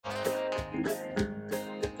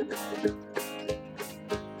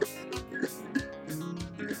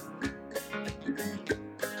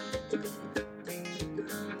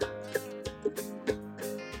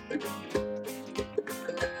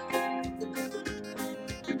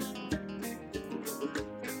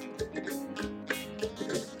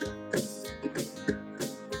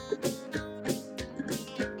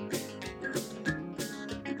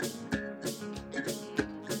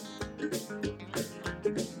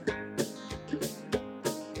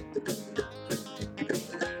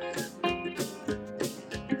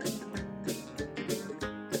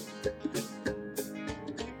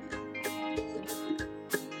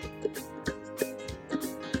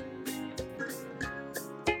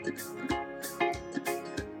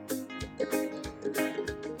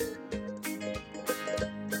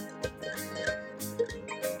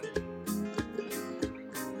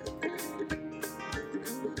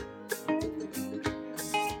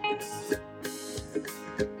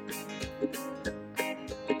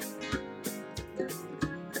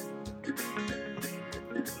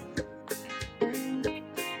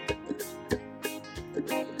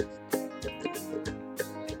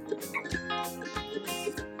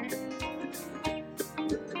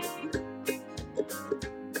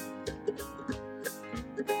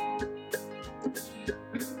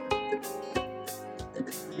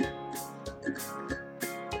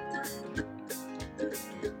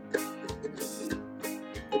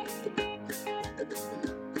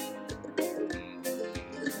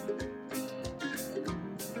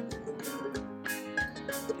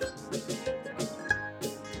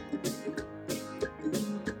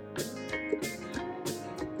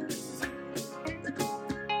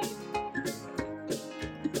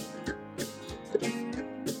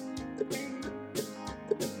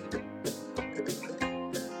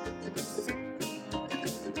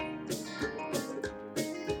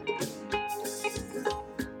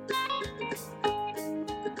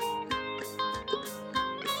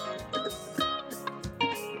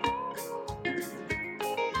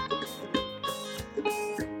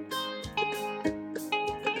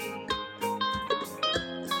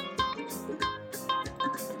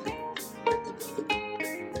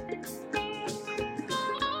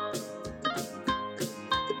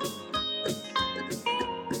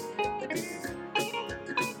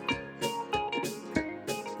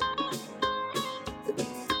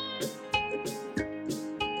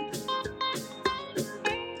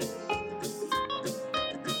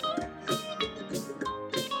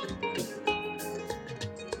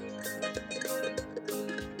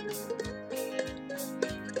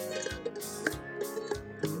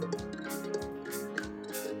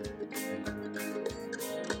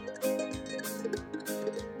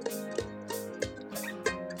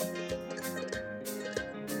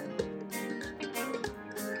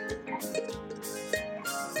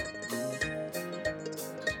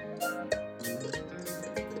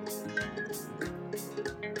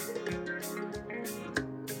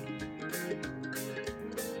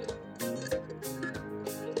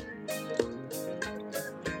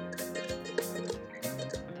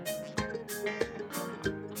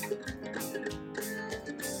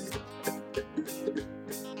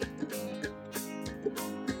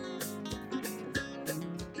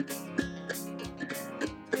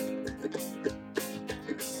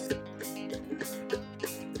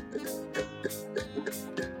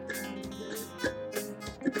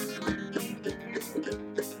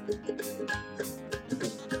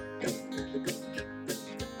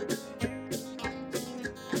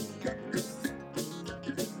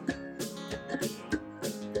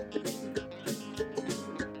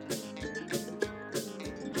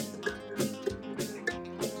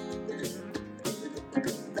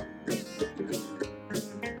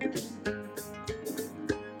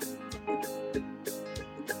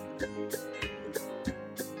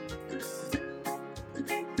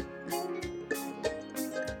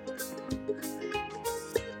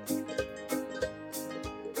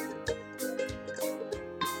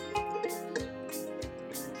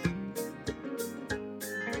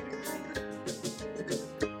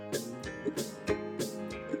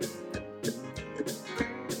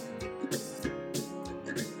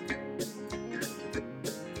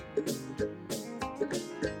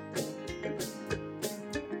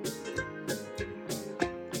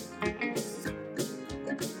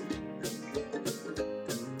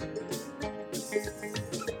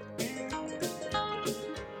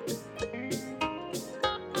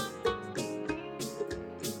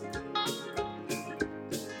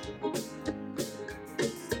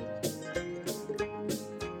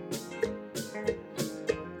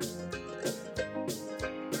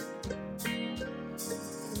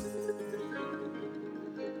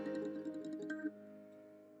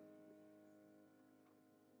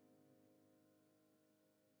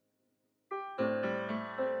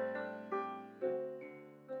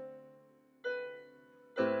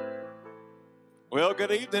Well,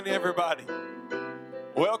 good evening, everybody.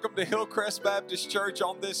 Welcome to Hillcrest Baptist Church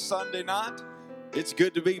on this Sunday night. It's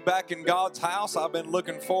good to be back in God's house. I've been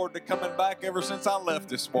looking forward to coming back ever since I left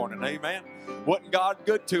this morning. Amen. Wasn't God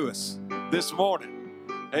good to us this morning?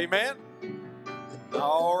 Amen.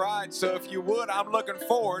 All right. So if you would, I'm looking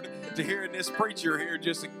forward to hearing this preacher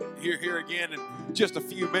here again in just a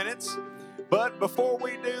few minutes. But before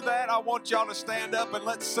we do that, I want y'all to stand up and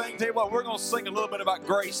let's sing. Tell you what, we're going to sing a little bit about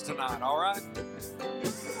grace tonight, all right?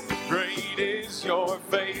 Great is your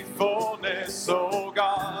faithfulness, O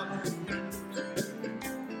God.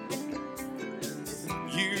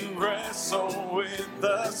 You wrestle with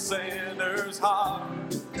the sinner's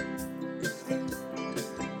heart.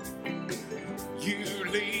 You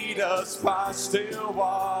lead us by still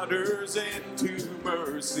waters into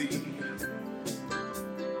mercy.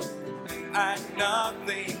 And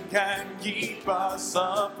nothing can keep us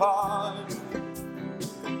apart.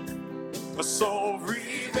 So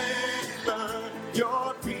remember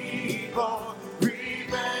your people,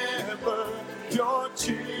 remember your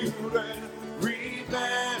children,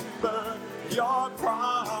 remember your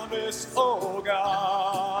promise, oh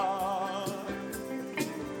God.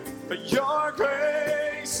 Your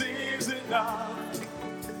grace is enough,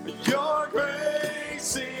 your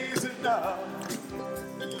grace is enough.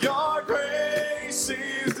 Your grace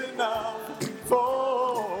is enough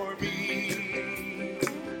for me.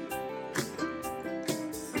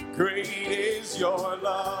 Great is your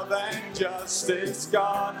love and justice,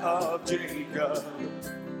 God of Jacob.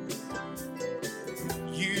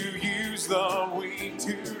 You use the weak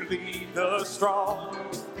to lead the strong.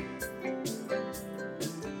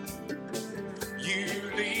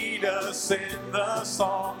 You lead us in the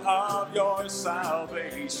song of your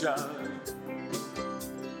salvation.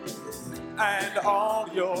 And all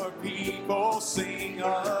your people sing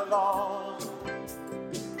along.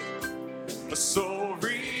 So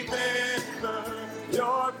remember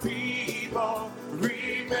your people,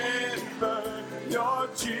 remember your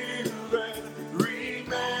children,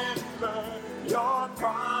 remember your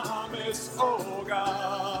promise, oh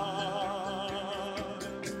God.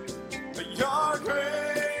 Your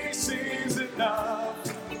grace is enough,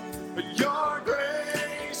 your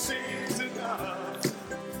grace is enough,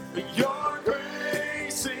 your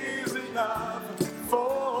grace is enough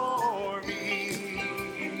for me.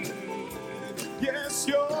 Yes,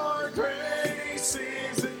 your grace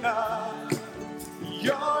is enough.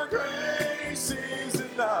 Your grace is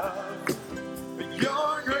enough.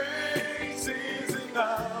 Your grace is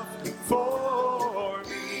enough for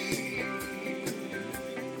me.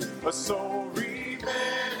 So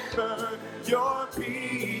remember your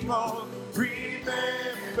people,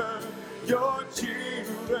 remember your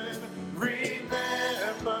children,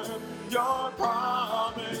 remember your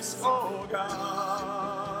promise, oh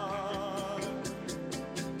God.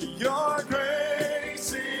 Your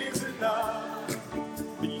grace is enough.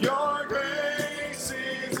 Your grace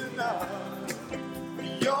is enough.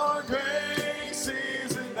 Your grace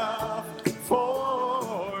is enough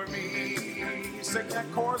for me. Sing that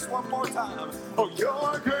chorus one more time. Oh,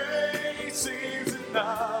 your grace is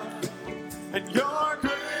enough. And your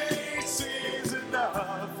grace is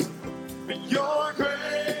enough. Your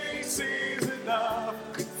grace is enough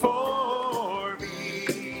for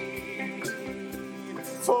me.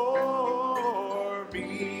 For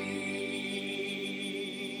me.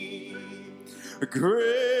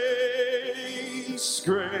 Grace,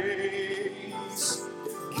 grace,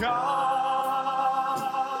 God's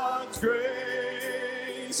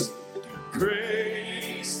grace,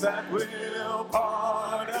 grace that will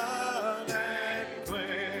pardon and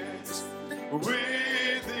cleanse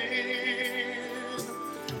within.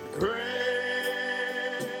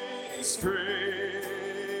 Grace,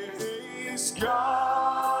 grace,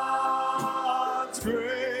 God's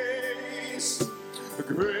grace,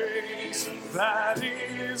 grace that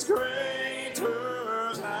is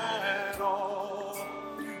greater than all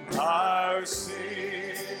our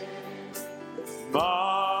sin.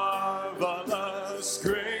 Marvelous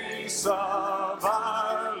grace of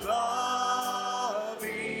our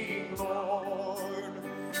loving Lord,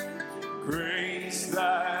 grace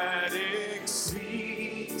that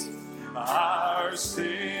exceeds our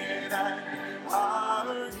sin and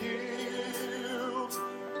our guilt.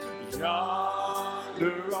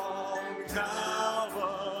 Yonder on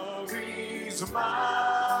Calvary's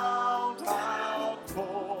mount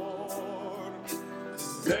outpoured,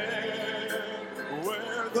 there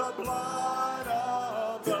where the blood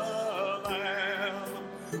of the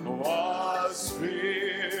Lamb was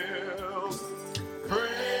spilled.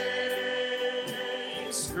 Grace,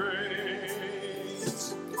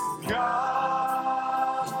 grace,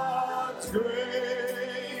 God's grace.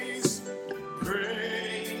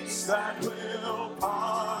 that will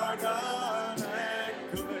pardon and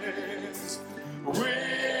cleanse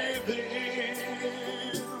within.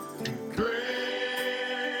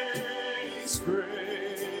 Grace,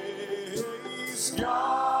 grace,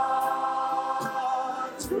 God's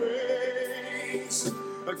grace,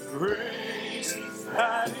 a grace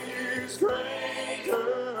that is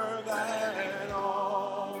greater than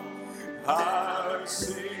all our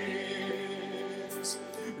sins.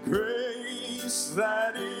 Grace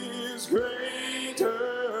that is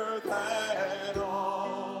greater than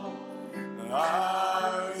all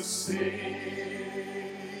our sins.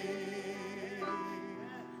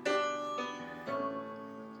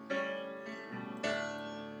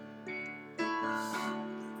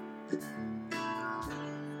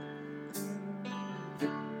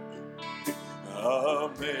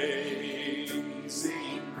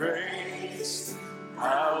 Amazing grace,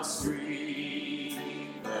 how sweet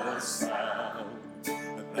the sound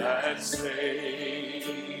that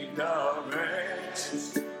saved a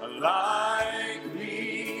wretch like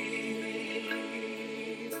me.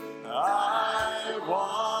 I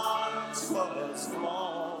once was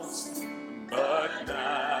lost, but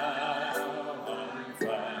now I'm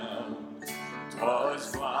found.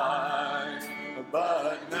 'Twas blind,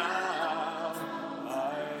 but now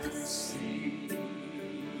I see.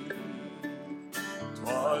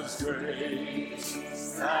 'Twas grace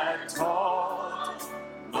that taught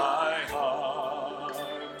my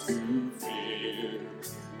heart to fear,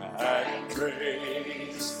 and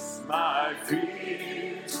grace my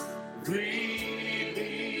fears relieved.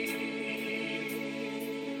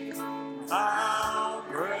 How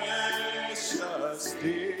precious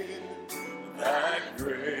did that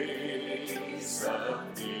grace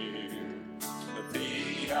appear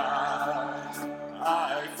the hour I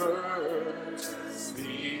first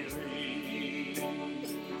believed.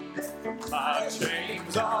 My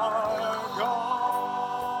chains are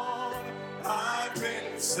gone, I've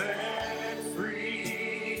been set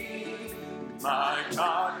free. My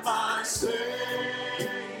God, my Savior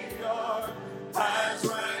has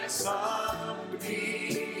ransomed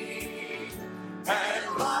me, and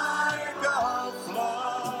like a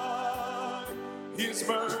flood, His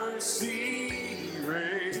mercy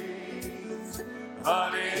reigns,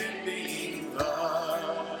 unending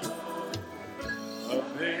love,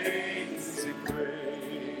 amazing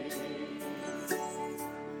grace.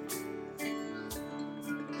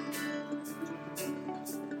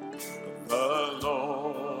 The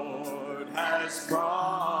Lord has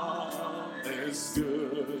promised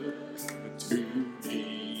good to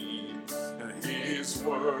me. His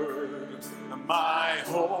word, my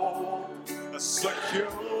hope secures.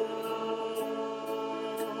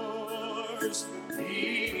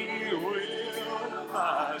 He will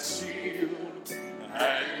my shield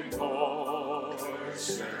and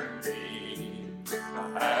portion be,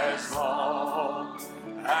 as long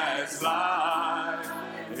as life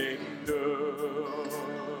endures.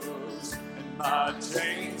 And my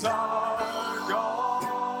chains are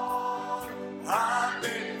gone, I've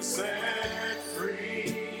been set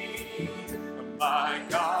free. My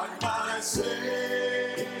God, my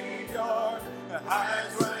Savior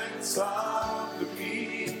has ransomed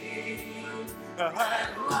me,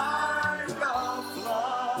 and like a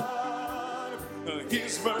flood,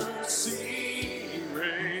 His mercy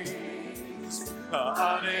reigns,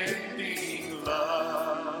 unending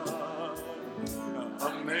love,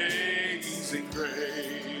 amazing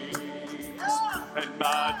grace. And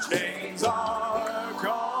my chains are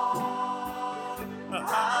gone,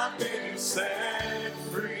 I've been set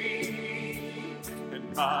free,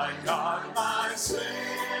 and my God, my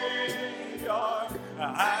Savior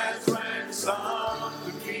has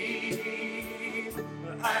ransomed me,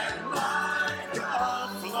 and like a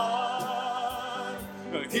flood,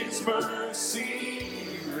 His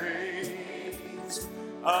mercy reigns,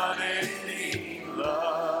 unending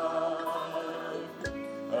love,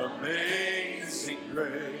 amazing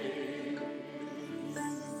grace.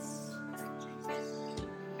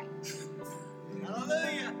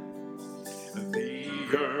 Hallelujah. The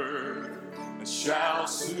earth shall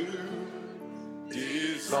soon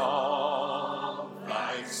dissolve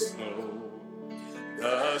like snow,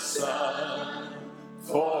 the sun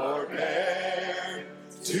forbear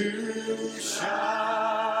to shine,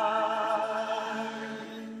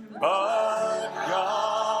 but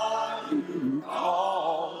God who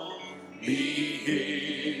called me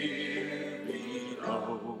here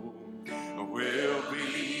below will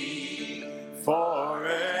be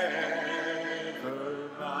forever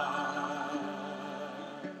mine,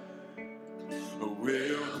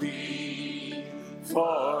 will be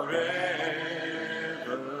forever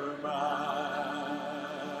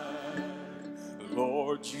mine.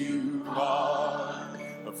 Lord, you are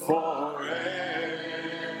forever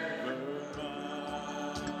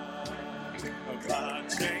mine. My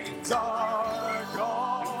chains are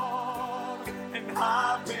gone, and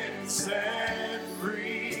I've been set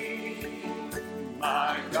free.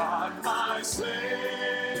 My God, my Savior,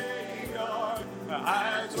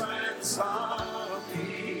 has ransomed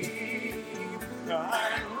me.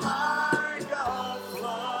 And like a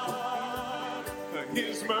flood,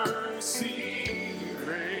 His mercy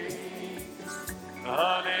reigns.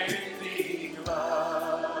 Unending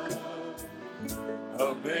love,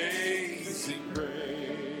 amazing grace.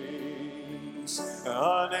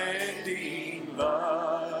 Unending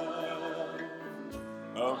love,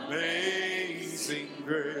 amazing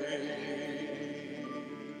grace.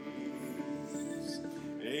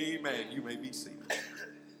 Amen. You may be seated.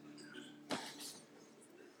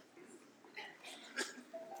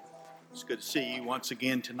 It's good to see you once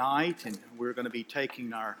again tonight, and we're going to be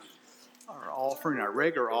taking our offering, our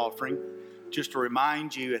regular offering. Just to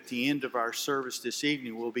remind you, at the end of our service this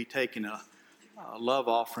evening, we'll be taking a love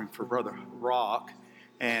offering for Brother Rock.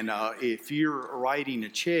 And if you're writing a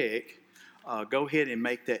check, go ahead and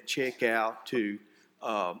make that check out to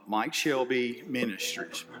Mike Shelby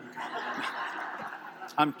Ministries.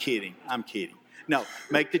 I'm kidding. No,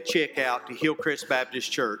 make the check out to Hillcrest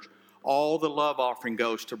Baptist Church. All the love offering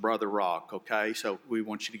goes to Brother Rock, okay? So we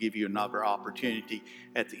want you to give you another opportunity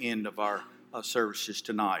at the end of our services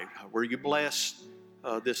tonight. Were you blessed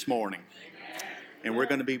this morning? And we're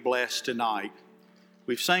going to be blessed tonight.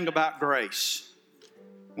 We've sang about grace.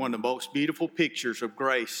 One of the most beautiful pictures of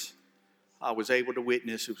grace I was able to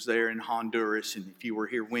witness. It was there in Honduras, and if you were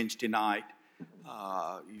here Wednesday night,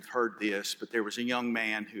 you've heard this, but there was a young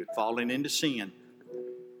man who had fallen into sin,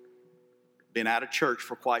 been out of church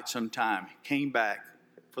for quite some time, came back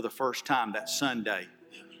for the first time that Sunday.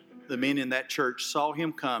 The men in that church saw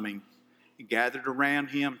him coming, gathered around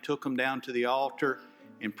him, took him down to the altar,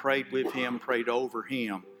 and prayed with him, prayed over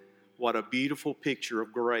him. What a beautiful picture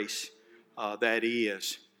of grace that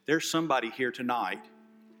is. There's somebody here tonight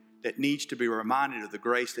that needs to be reminded of the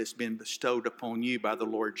grace that's been bestowed upon you by the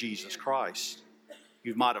Lord Jesus Christ.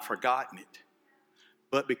 You might have forgotten it,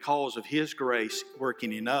 but because of His grace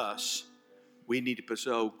working in us, we need to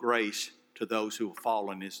bestow grace to those who have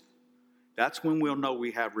fallen. That's when we'll know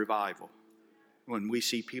we have revival. When we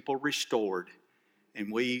see people restored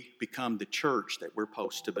and we become the church that we're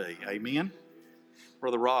supposed to be. Amen?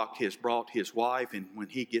 Brother Rock has brought his wife, and when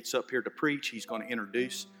he gets up here to preach, he's going to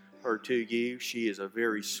introduce her to you. She is a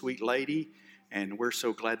very sweet lady, and we're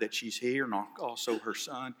so glad that she's here. And also her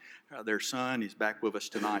son, their son is back with us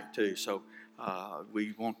tonight too. So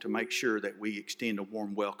we want to make sure that we extend a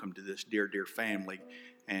warm welcome to this dear, dear family.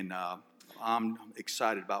 And I'm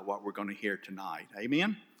excited about what we're going to hear tonight.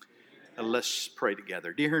 Amen? Let's pray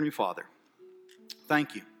together. Dear Heavenly Father,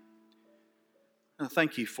 thank you.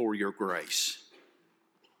 Thank you for your grace.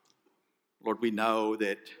 Lord, we know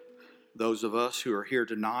that those of us who are here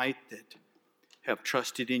tonight that have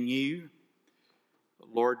trusted in you,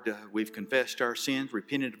 Lord, we've confessed our sins,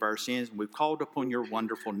 repented of our sins, and we've called upon your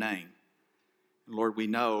wonderful name. And Lord, we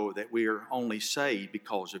know that we are only saved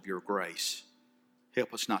because of your grace.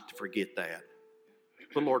 Help us not to forget that.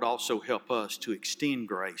 But Lord, also help us to extend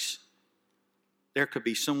grace. There could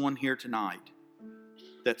be someone here tonight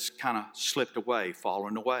that's kind of slipped away,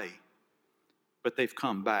 fallen away, but they've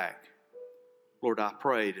come back. Lord, I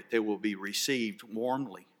pray that they will be received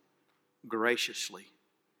warmly, graciously,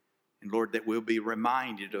 and Lord, that we'll be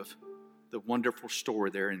reminded of the wonderful story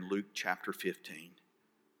there in Luke chapter 15.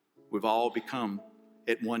 We've all become,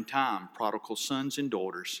 at one time, prodigal sons and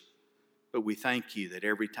daughters, but we thank you that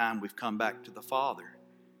every time we've come back to the Father,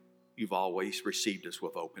 you've always received us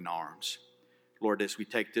with open arms. Lord, as we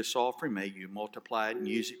take this offering, may you multiply it and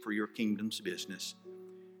use it for your kingdom's business.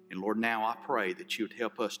 And Lord, now I pray that you would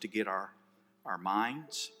help us to get our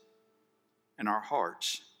minds and our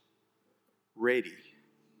hearts ready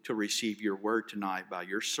to receive your word tonight by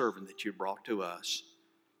your servant that you brought to us.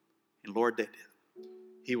 And Lord, that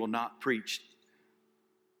he will not preach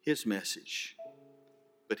his message,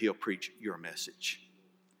 but he'll preach your message.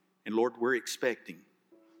 And Lord, we're expecting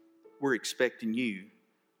you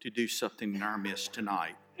to do something in our midst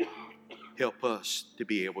tonight. Help us to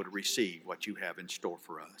be able to receive what you have in store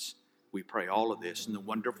for us. We pray all of this in the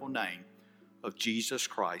wonderful name of Jesus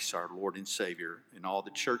Christ, our Lord and Savior. And all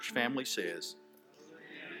the church family says,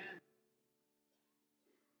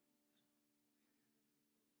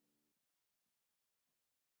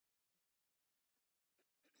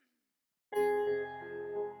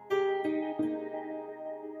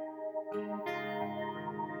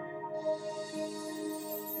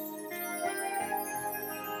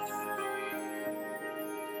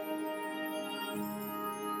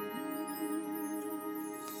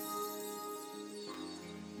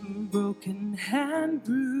 broken and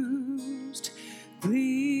bruised,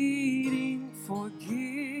 bleeding forgiveness,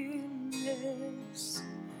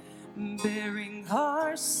 bearing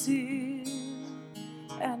our sin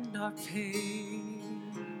and our pain,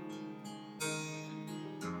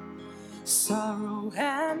 sorrow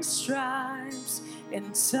and stripes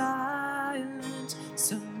in silent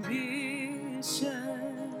submission,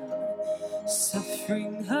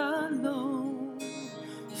 suffering alone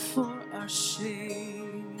for our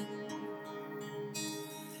shame.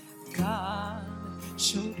 God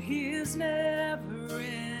showed his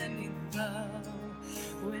never-ending love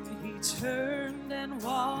when he turned and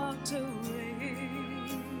walked away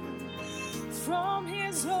from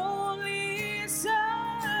his only Son.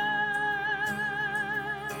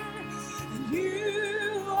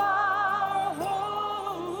 You are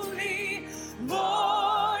holy,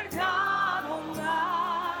 Lord God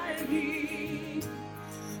Almighty.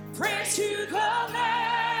 Praise to the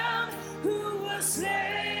Lamb who was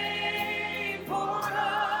slain for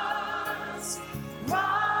us,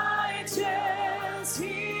 righteous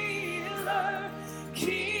healer,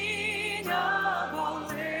 King of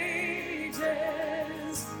all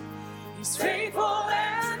ages. He's faithful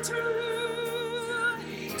and true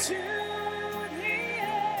to the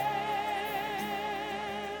end.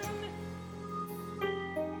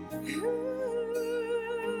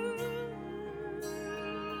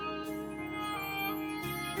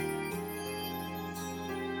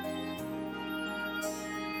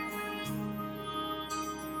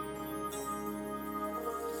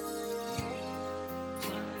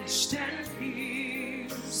 Punished and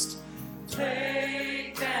pierced,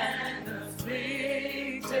 plagued and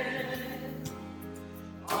afflicted,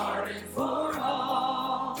 ardent for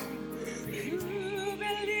all who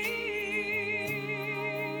believe,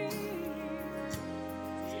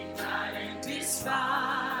 denied and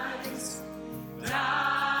despised,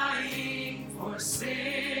 dying for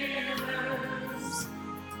sinners,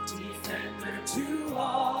 defender to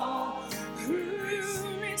all who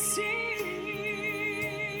receive.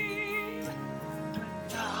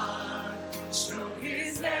 But God showed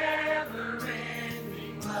his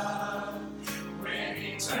never-ending love when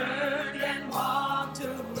he turned and walked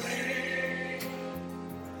away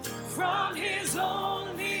from his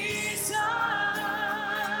only Son.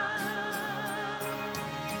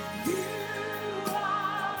 You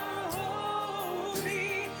are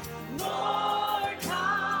holy, Lord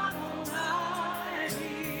God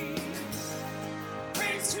Almighty.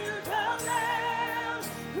 Praise to the Lamb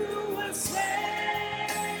who was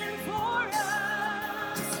slain for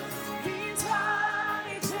us. He's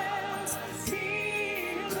righteous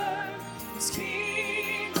healer, he's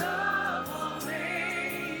King of all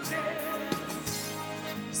ages.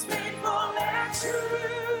 He's faithful and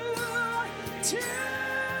true to the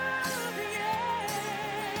end.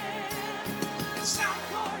 Shout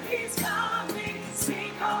for his coming,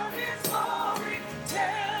 sing of his glory,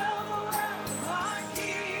 tell the world our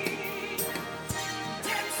King.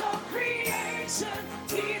 Dance all creation,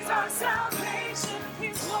 he's our salvation,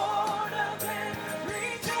 he's Lord of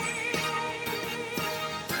everything.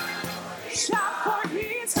 Shout for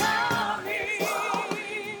his coming, tell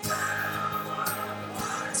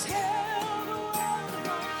the world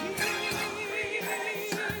our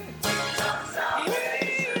King.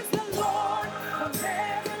 He's the Lord of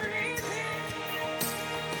everything.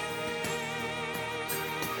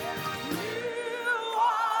 You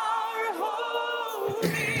are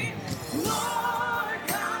holy, Lord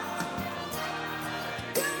God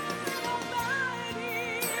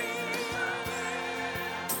Almighty.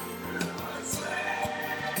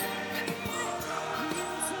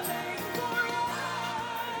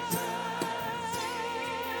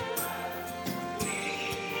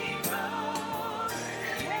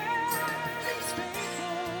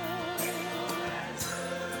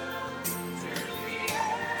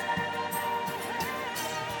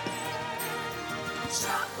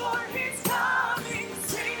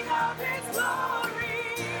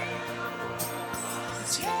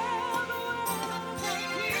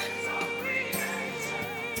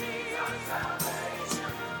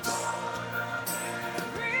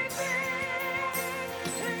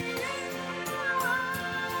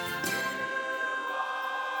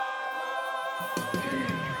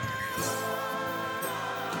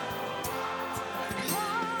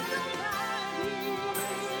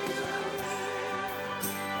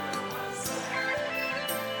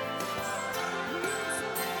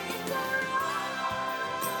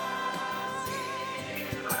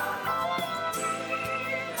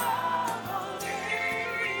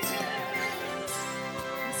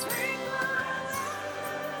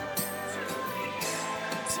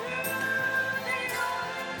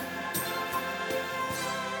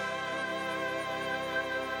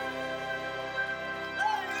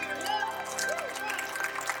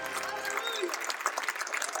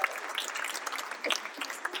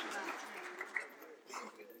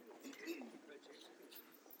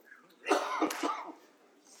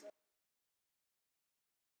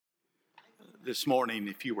 this morning,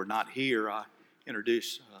 if you were not here, I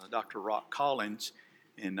introduced Dr. Rock Collins.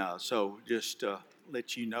 And so just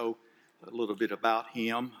let you know a little bit about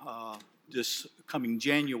him. This coming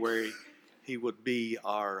January, he would be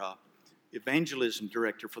our evangelism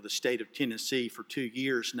director for the state of Tennessee for 2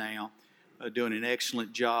 years now, doing an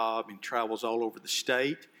excellent job and travels all over the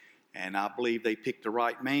state. And I believe they picked the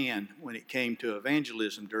right man when it came to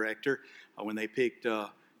evangelism director, when they picked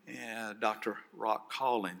Dr. Rock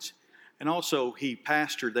Collins. And also he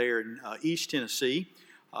pastored there in East Tennessee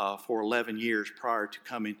for 11 years prior to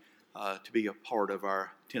coming to be a part of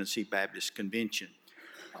our Tennessee Baptist Convention.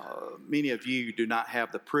 Many of you do not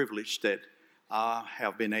have the privilege that I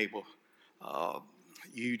have been able.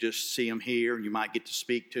 You just see him here, and you might get to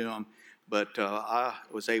speak to him, but I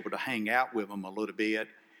was able to hang out with him a little bit,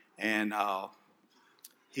 and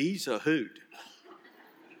he's a hoot.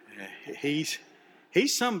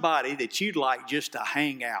 He's somebody that you'd like just to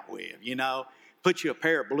hang out with, you know. Put you a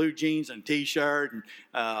pair of blue jeans and T-shirt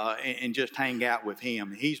and just hang out with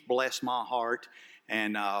him. He's blessed my heart,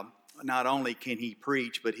 and not only can he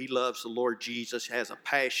preach, but he loves the Lord Jesus, has a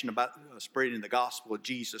passion about spreading the gospel of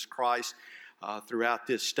Jesus Christ throughout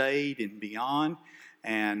this state and beyond.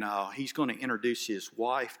 And he's going to introduce his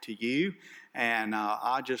wife to you. And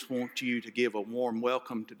I just want you to give a warm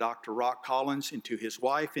welcome to Dr. Rock Collins and to his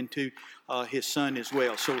wife and to his son as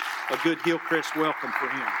well. So a good Hillcrest welcome for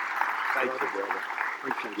him. Thank you, brother.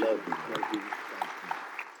 Appreciate it. Love you. Thank you.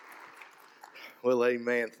 Well,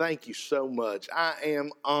 amen. Thank you so much. I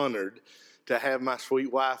am honored to have my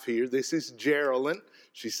sweet wife here. This is Geraldine.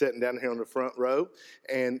 She's sitting down here on the front row.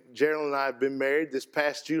 And Geraldine and I have been married. This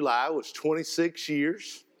past July was 26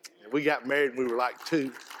 years. We got married when we were like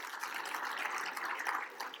 2.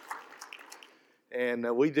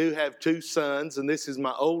 And we do have 2 sons, and this is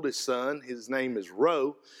my oldest son. His name is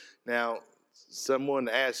Roe. Now, someone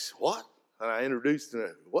asked, what? And I introduced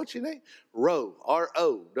him. What's your name? Roe,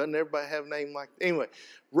 R-O. Doesn't everybody have a name like that? Anyway,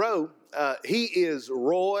 Roe, he is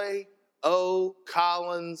Roy O.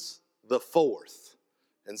 Collins the Fourth.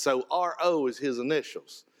 And so R-O is his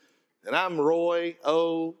initials. And I'm Roy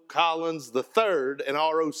O. Collins the Third, and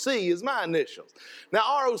R-O-C is my initials. Now,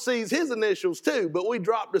 R-O-C is his initials too, but we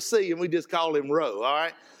dropped a C and we just call him Roe, all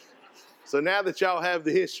right? So now that y'all have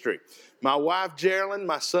the history. My wife, Geraldine,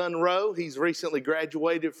 my son, Roe, he's recently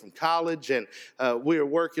graduated from college, and we are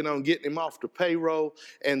working on getting him off the payroll.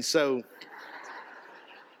 And so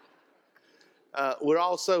we're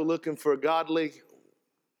also looking for a godly,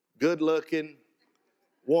 good-looking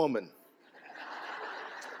woman.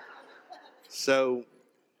 So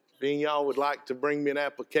if any of y'all would like to bring me an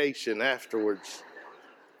application afterwards,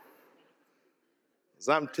 as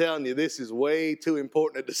I'm telling you, this is way too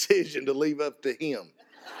important a decision to leave up to him.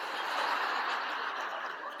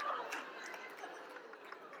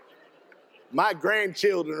 My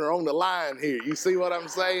grandchildren are on the line here. You see what I'm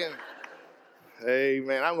saying? Hey,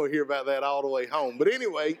 man, I'm going to hear about that all the way home. But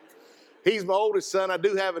anyway, he's my oldest son. I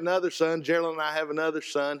do have another son. Geraldine and I have another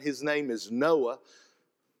son. His name is Noah.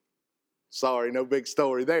 Sorry, no big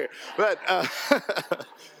story there. But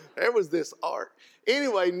there was this art.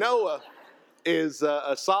 Anyway, Noah is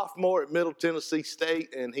a sophomore at Middle Tennessee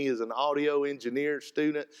State, and he is an audio engineer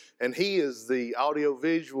student, and he is the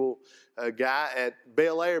audiovisual guy at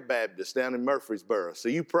Bel Air Baptist down in Murfreesboro. So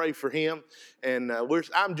you pray for him, and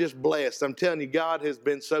I'm just blessed. I'm telling you, God has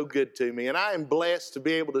been so good to me, and I am blessed to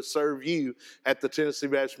be able to serve you at the Tennessee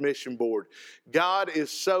Baptist Mission Board. God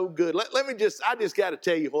is so good. I just got to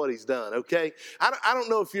tell you what he's done, okay? I don't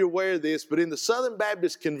know if you're aware of this, but in the Southern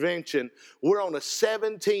Baptist Convention, we're on a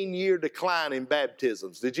 17-year decline in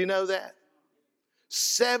baptisms. Did you know that?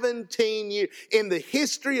 17 years. In the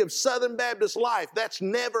history of Southern Baptist life, that's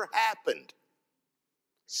never happened.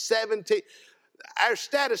 17. Our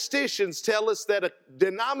statisticians tell us that a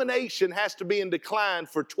denomination has to be in decline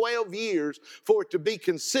for 12 years for it to be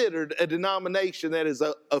considered a denomination that is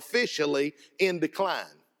officially in decline.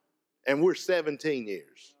 And we're 17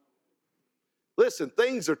 years. Listen,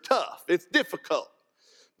 things are tough. It's difficult.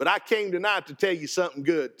 But I came tonight to tell you something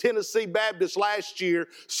good. Tennessee Baptist last year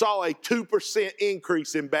saw a 2%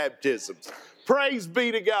 increase in baptisms. Praise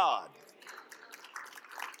be to God.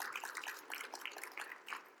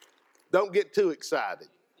 Don't get too excited.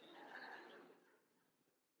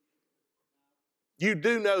 You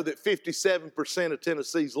do know that 57% of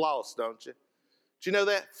Tennessee's lost, don't you? Do you know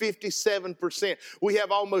that? 57%. We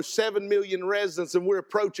have almost 7 million residents, and we're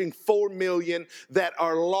approaching 4 million that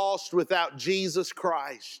are lost without Jesus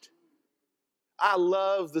Christ. I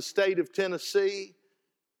love the state of Tennessee,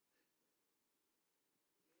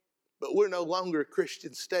 but we're no longer a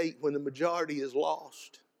Christian state when the majority is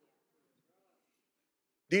lost.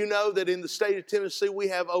 Do you know that in the state of Tennessee we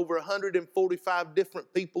have over 145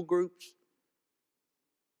 different people groups?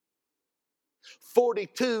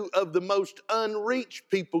 42 of the most unreached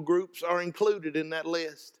people groups are included in that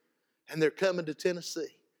list. And they're coming to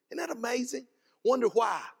Tennessee. Isn't that amazing? Wonder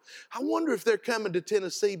why. I wonder if they're coming to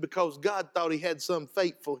Tennessee because God thought he had some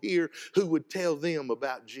faithful here who would tell them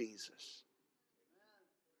about Jesus.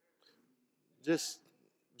 Just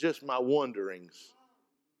my wonderings.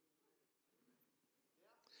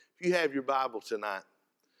 If you have your Bible tonight,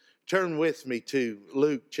 turn with me to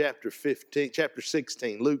Luke chapter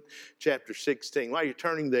 16. Luke chapter 16. While you're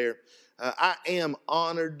turning there, I am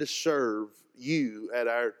honored to serve you at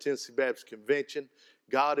our Tennessee Baptist Convention.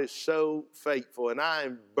 God is so faithful, and I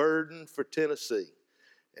am burdened for Tennessee.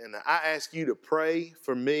 And I ask you to pray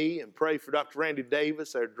for me and pray for Dr. Randy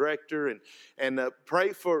Davis, our director, and pray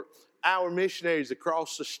for our missionaries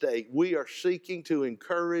across the state. We are seeking to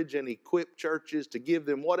encourage and equip churches to give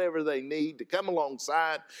them whatever they need to come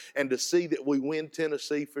alongside and to see that we win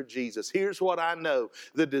Tennessee for Jesus. Here's what I know.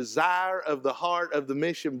 The desire of the heart of the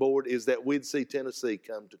mission board is that we'd see Tennessee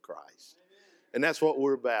come to Christ. And that's what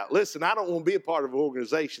we're about. Listen, I don't want to be a part of an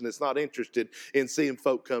organization that's not interested in seeing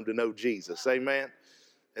folk come to know Jesus. Amen?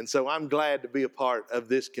 And so I'm glad to be a part of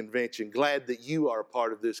this convention, glad that you are a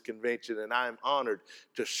part of this convention, and I am honored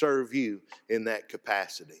to serve you in that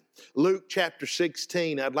capacity. Luke chapter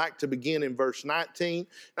 16, I'd like to begin in verse 19.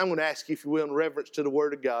 I'm going to ask you, if you will, in reverence to the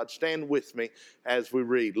Word of God, stand with me as we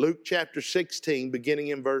read. Luke chapter 16, beginning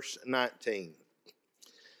in verse 19.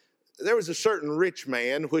 There was a certain rich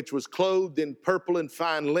man which was clothed in purple and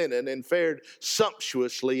fine linen and fared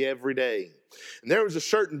sumptuously every day. And there was a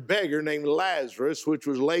certain beggar named Lazarus which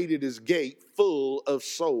was laid at his gate full of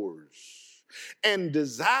sores, and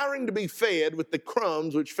desiring to be fed with the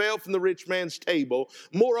crumbs which fell from the rich man's table.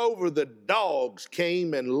 Moreover, the dogs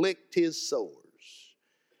came and licked his sores.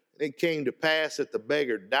 And it came to pass that the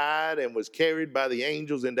beggar died and was carried by the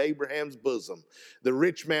angels into Abraham's bosom. The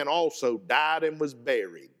rich man also died and was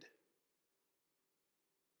buried.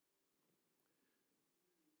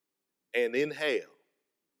 And in hell,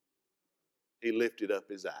 he lifted up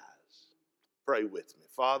his eyes. Pray with me.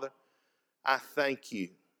 Father, I thank you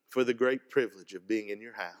for the great privilege of being in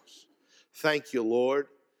your house. Thank you, Lord,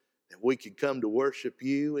 that we could come to worship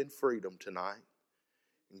you in freedom tonight.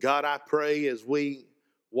 And God, I pray as we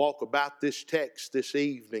walk about this text this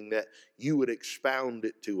evening that you would expound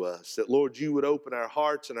it to us. That, Lord, you would open our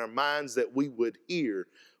hearts and our minds that we would hear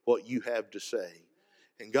what you have to say.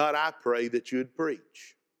 And God, I pray that you would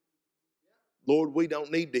preach. Lord, we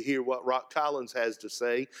don't need to hear what Rock Collins has to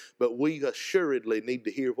say, but we assuredly need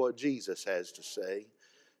to hear what Jesus has to say.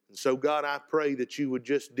 And so, God, I pray that you would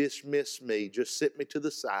just dismiss me, just sit me to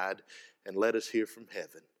the side, and let us hear from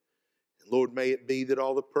heaven. And Lord, may it be that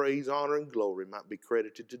all the praise, honor, and glory might be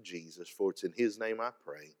credited to Jesus, for it's in his name I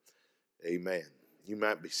pray. Amen. You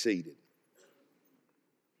might be seated.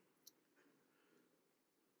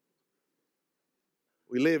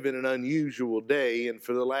 We live in an unusual day, and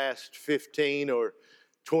for the last 15 or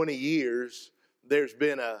 20 years, there's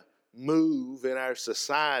been a move in our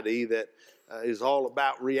society that is all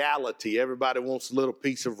about reality. Everybody wants a little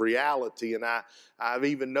piece of reality, and I've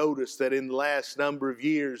even noticed that in the last number of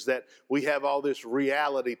years that we have all this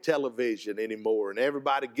reality television anymore, and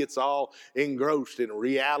everybody gets all engrossed in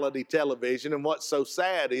reality television. And what's so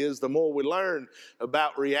sad is the more we learn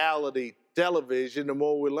about reality television, the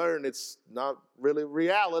more we learn it's not really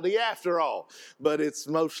reality after all, but it's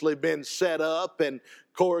mostly been set up and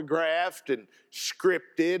choreographed and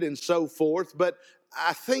scripted and so forth. But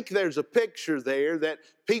I think there's a picture there that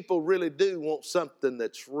people really do want something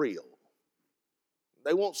that's real.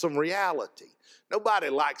 They want some reality. Nobody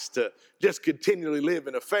likes to just continually live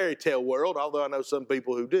in a fairy tale world, although I know some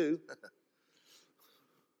people who do.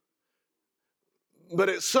 But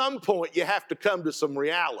at some point you have to come to some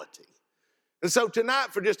reality. And so tonight,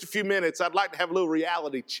 for just a few minutes, I'd like to have a little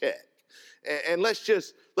reality check. And let's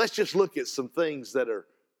just look at some things that are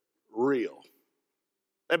real.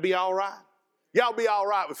 That'd be all right? Y'all be all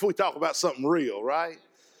right if we talk about something real, right?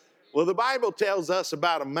 Well, the Bible tells us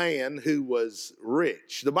about a man who was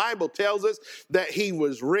rich. The Bible tells us that he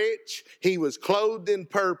was rich, he was clothed in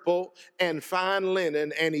purple and fine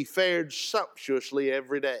linen, and he fared sumptuously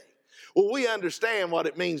every day. Well, we understand what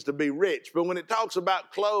it means to be rich, but when it talks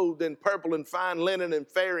about clothed in purple and fine linen and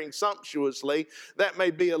faring sumptuously, that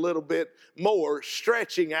may be a little bit more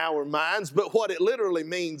stretching our minds, but what it literally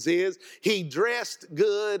means is he dressed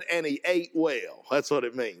good and he ate well. That's what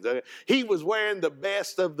it means. He was wearing the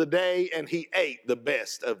best of the day and he ate the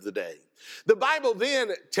best of the day. The Bible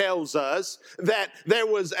then tells us that there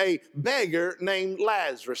was a beggar named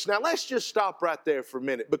Lazarus. Now, let's just stop right there for a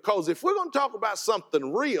minute, because if we're going to talk about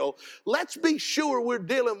something real, let's be sure we're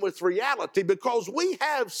dealing with reality, because we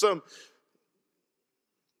have some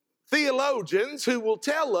theologians who will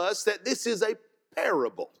tell us that this is a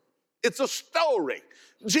parable. It's a story.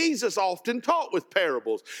 Jesus often taught with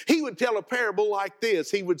parables. He would tell a parable like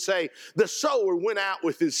this. He would say, the sower went out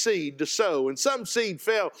with his seed to sow, and some seed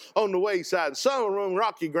fell on the wayside, and some on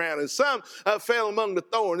rocky ground, and some fell among the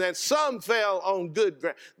thorns, and some fell on good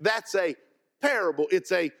ground. That's a parable.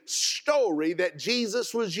 It's a story that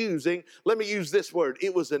Jesus was using. Let me use this word.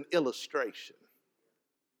 It was an illustration.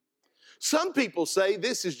 Some people say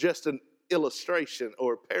this is just an illustration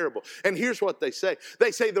or a parable. And here's what they say.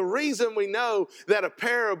 They say the reason we know that a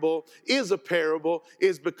parable is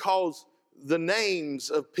because the names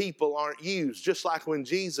of people aren't used. Just like when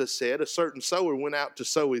Jesus said a certain sower went out to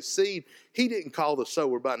sow his seed, he didn't call the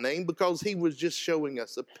sower by name because he was just showing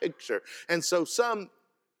us a picture. And so some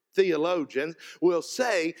theologians will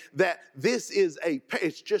say that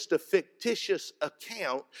it's just a fictitious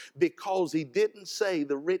account because he didn't say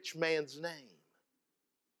the rich man's name.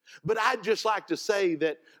 But I'd just like to say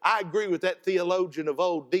that I agree with that theologian of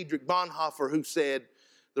old, Dietrich Bonhoeffer, who said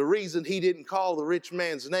the reason he didn't call the rich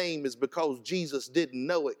man's name is because Jesus didn't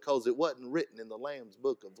know it, because it wasn't written in the Lamb's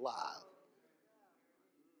Book of Life.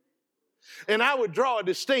 And I would draw a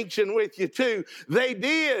distinction with you too.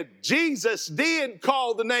 Jesus did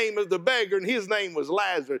call the name of the beggar, and his name was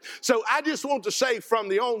Lazarus. So I just want to say from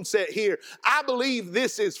the onset here, I believe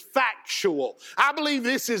this is factual. I believe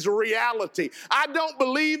this is reality. I don't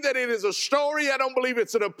believe that it is a story. I don't believe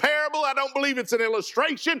it's in a parable. I don't believe it's an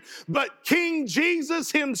illustration. But King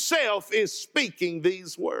Jesus himself is speaking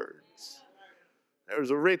these words. There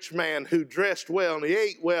was a rich man who dressed well and he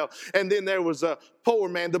ate well. And then there was a poor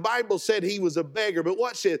man. The Bible said he was a beggar. But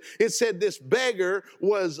watch this. It said this beggar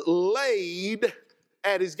was laid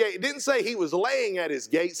at his gate. It didn't say he was laying at his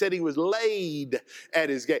gate. It said he was laid at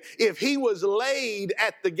his gate. If he was laid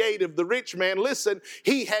at the gate of the rich man, listen,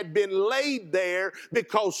 he had been laid there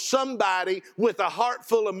because somebody with a heart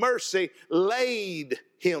full of mercy laid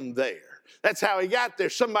him there. That's how he got there.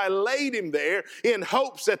 Somebody laid him there in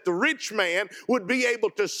hopes that the rich man would be able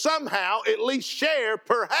to somehow at least share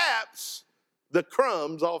perhaps the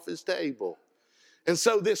crumbs off his table. And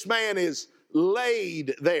so this man is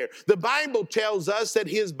laid there. The Bible tells us that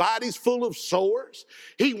his body's full of sores.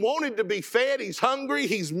 He wanted to be fed. He's hungry.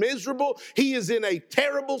 He's miserable. He is in a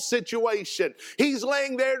terrible situation. He's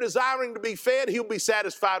laying there desiring to be fed. He'll be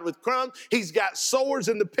satisfied with crumbs. He's got sores,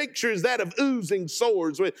 and the picture is that of oozing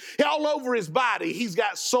sores with all over his body. He's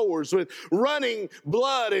got sores with running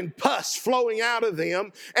blood and pus flowing out of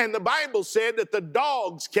them. And the Bible said that the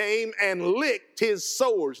dogs came and licked his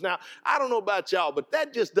sores. Now, I don't know about y'all, but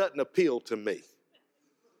that just doesn't appeal to me.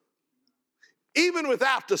 Even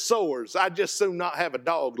without the sores, I'd just soon not have a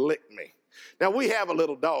dog lick me. Now, we have a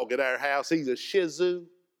little dog at our house. He's a Shih Tzu.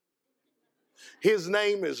 His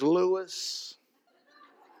name is Lewis.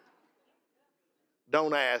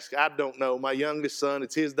 Don't ask. I don't know. My youngest son,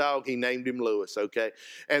 it's his dog. He named him Lewis, okay?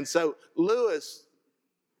 And so Lewis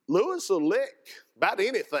will lick about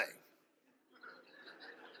anything.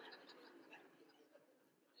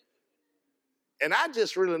 And I'm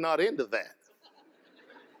just really not into that.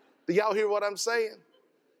 Do y'all hear what I'm saying?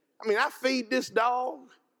 I mean, I feed this dog.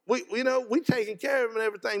 We taking care of him and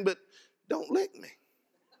everything, but don't lick me.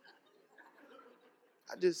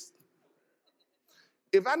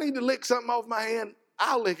 If I need to lick something off my hand,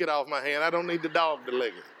 I'll lick it off my hand. I don't need the dog to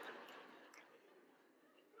lick it.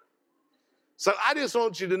 So I just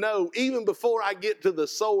want you to know, even before I get to the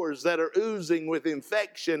sores that are oozing with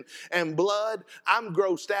infection and blood, I'm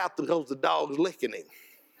grossed out because the dog's licking him.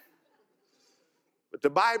 But the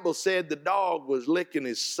Bible said the dog was licking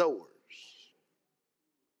his sores.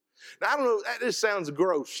 Now, I don't know, that just sounds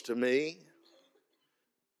gross to me.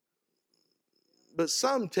 But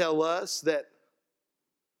some tell us that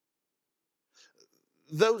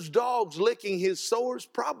those dogs licking his sores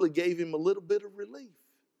probably gave him a little bit of relief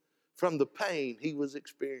from the pain he was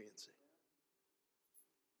experiencing.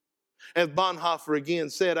 As Bonhoeffer again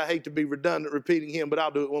said, I hate to be redundant repeating him, but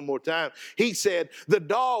I'll do it one more time. He said, the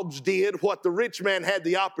dogs did what the rich man had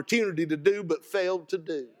the opportunity to do but failed to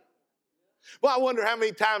do. Well, I wonder how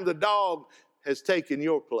many times a dog has taken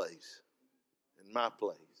your place and my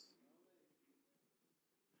place.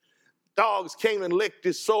 Dogs came and licked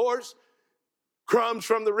his sores. Crumbs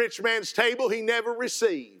from the rich man's table he never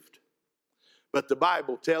received. But the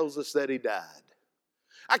Bible tells us that he died.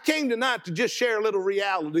 I came tonight to just share a little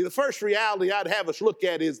reality. The first reality I'd have us look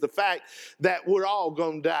at is the fact that we're all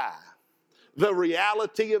going to die. the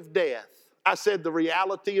reality of death. I said the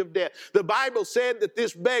reality of death. The Bible said that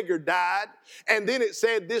this beggar died, and then it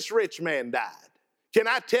said this rich man died. Can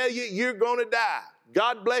I tell you, you're going to die.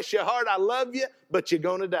 God bless your heart, I love you, but you're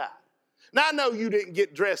going to die. Now, I know you didn't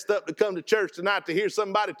get dressed up to come to church tonight to hear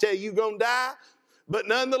somebody tell you you're going to die, but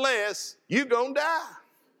nonetheless, you're going to die.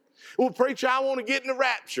 Well, preacher, I want to get in the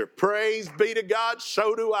rapture. Praise be to God,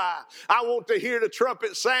 so do I. I want to hear the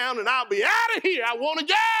trumpet sound and I'll be out of here. I want to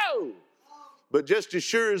go. But just as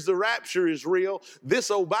sure as the rapture is real, this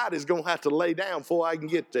old body's going to have to lay down before I can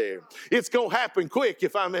get there. It's going to happen quick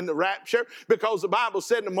if I'm in the rapture, because the Bible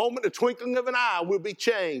said in a moment, the twinkling of an eye will be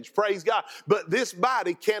changed. Praise God. But this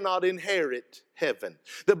body cannot inherit heaven.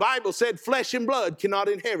 The Bible said flesh and blood cannot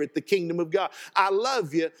inherit the kingdom of God. I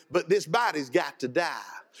love you, but this body's got to die.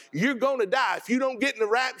 You're going to die. If you don't get in the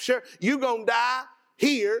rapture, you're going to die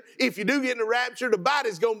here. If you do get in the rapture, the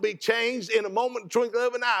body's going to be changed in a moment, twinkling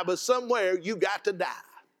of an eye, but somewhere you got to die.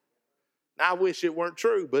 Now, I wish it weren't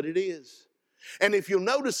true, but it is. And if you'll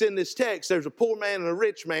notice in this text, there's a poor man and a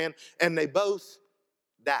rich man, and they both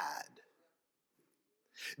died.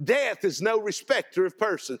 Death is no respecter of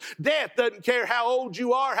persons. Death doesn't care how old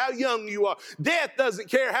you are, how young you are. Death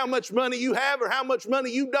doesn't care how much money you have or how much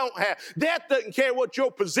money you don't have. Death doesn't care what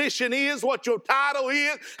your position is, what your title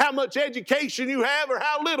is, how much education you have or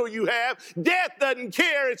how little you have. Death doesn't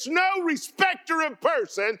care. It's no respecter of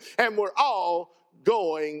person, and we're all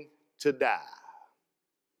going to die.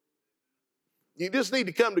 You just need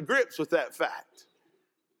to come to grips with that fact.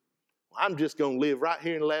 I'm just going to live right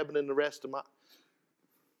here in Lebanon the rest of my...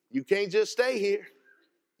 You can't just stay here.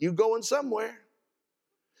 You're going somewhere.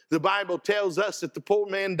 The Bible tells us that the poor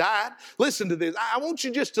man died. Listen to this. I want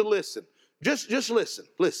you just to listen. Just listen.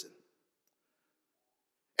 Listen.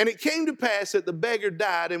 And it came to pass that the beggar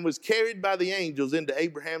died and was carried by the angels into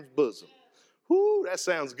Abraham's bosom. Whoo, that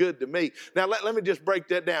sounds good to me. Now, let me just break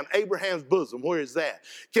that down. Abraham's bosom, where is that?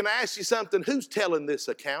 Can I ask you something? Who's telling this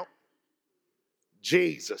account?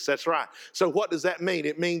 Jesus, that's right. So what does that mean?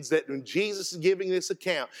 It means that when Jesus is giving this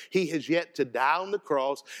account, he has yet to die on the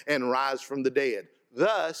cross and rise from the dead.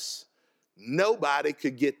 Thus, nobody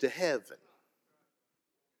could get to heaven.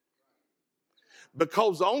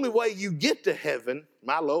 Because the only way you get to heaven,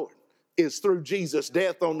 my Lord, is through Jesus'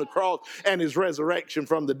 death on the cross and his resurrection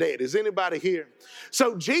from the dead. Is anybody here?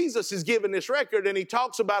 So Jesus is giving this record, and he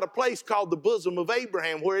talks about a place called the bosom of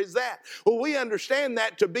Abraham. Where is that? Well, we understand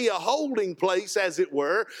that to be a holding place, as it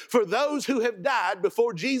were, for those who have died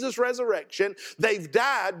before Jesus' resurrection. They've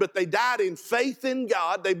died, but they died in faith in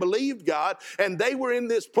God. They believed God, and they were in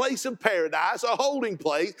this place of paradise, a holding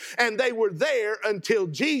place, and they were there until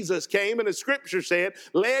Jesus came, and the scripture said,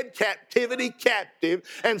 led captivity captive,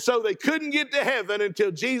 and so they couldn't get to heaven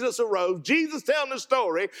until Jesus arose. Jesus telling the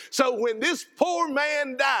story. So when this poor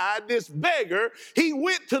man died, this beggar, he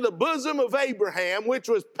went to the bosom of Abraham, which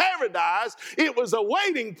was paradise. It was a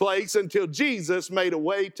waiting place until Jesus made a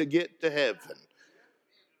way to get to heaven.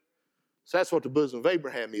 So that's what the bosom of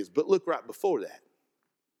Abraham is. But look right before that.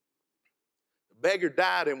 The beggar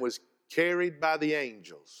died and was carried by the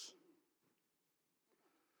angels.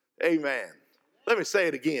 Amen. Let me say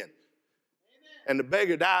it again. And the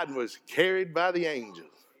beggar died and was carried by the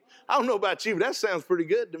angels. I don't know about you, but that sounds pretty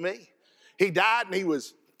good to me. He died and he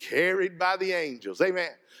was carried by the angels. Amen.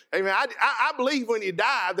 Amen. I believe when you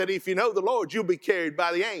die that if you know the Lord, you'll be carried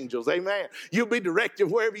by the angels. Amen. You'll be directed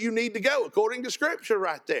wherever you need to go according to Scripture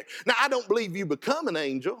right there. Now, I don't believe you become an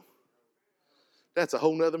angel. That's a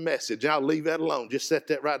whole nother message. I'll leave that alone. Just set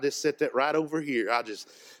that right over here.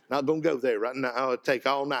 Not going to go there right now. It'll take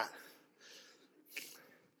all night.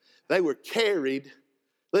 They were carried.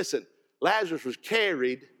 Listen, Lazarus was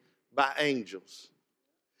carried by angels.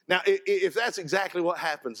 Now, if that's exactly what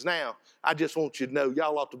happens now, I just want you to know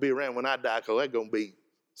y'all ought to be around when I die, because there's going to be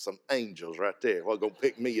some angels right there who are going to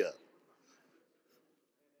pick me up.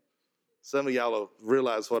 Some of y'all will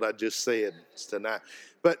realize what I just said tonight.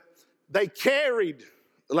 But they carried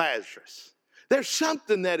Lazarus. There's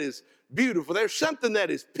something that is beautiful. There's something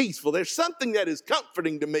that is peaceful. There's something that is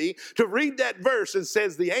comforting to me to read that verse and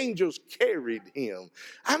says the angels carried him.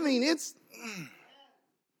 I mean, it's...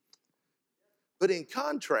 But in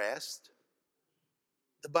contrast,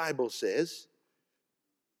 the Bible says,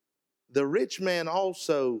 the rich man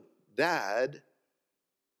also died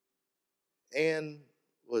and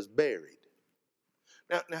was buried.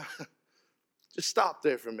 Now, just stop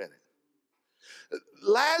there for a minute.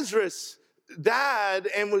 Lazarus died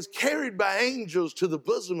and was carried by angels to the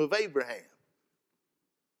bosom of Abraham.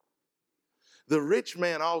 The rich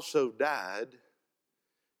man also died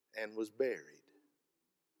and was buried.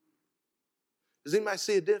 Does anybody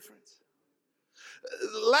see a difference?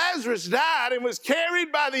 Lazarus died and was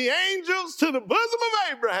carried by the angels to the bosom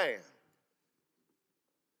of Abraham.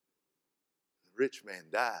 The rich man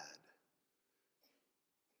died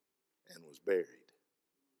and was buried.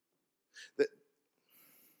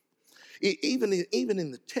 Even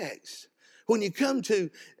in the text, when you come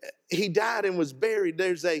to he died and was buried,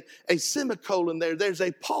 there's a semicolon there. There's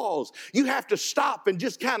a pause. You have to stop and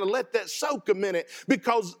just kind of let that soak a minute,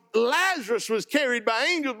 because Lazarus was carried by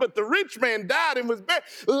angels, but the rich man died and was buried.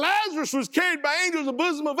 Lazarus was carried by angels in the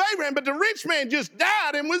bosom of Abraham, but the rich man just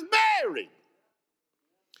died and was buried.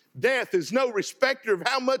 Death is no respecter of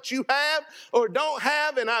how much you have or don't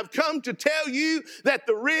have, and I've come to tell you that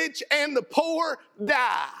the rich and the poor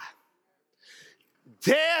die.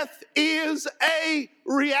 Death is a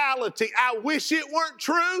reality. I wish it weren't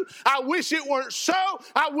true. I wish it weren't so.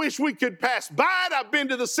 I wish we could pass by it. I've been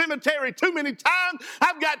to the cemetery too many times.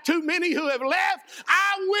 I've got too many who have left.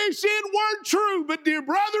 I wish it weren't true. But dear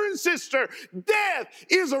brother and sister, death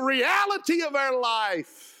is a reality of our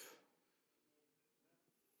life.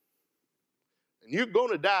 And you're going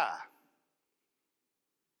to die.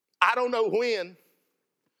 I don't know when,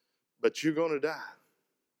 but you're going to die.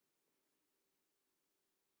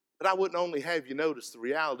 But I wouldn't only have you notice the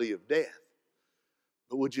reality of death,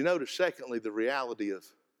 but would you notice, secondly, the reality of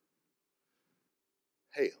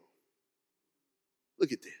hell?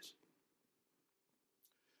 Look at this.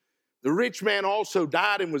 The rich man also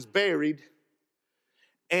died and was buried,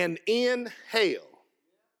 and in hell,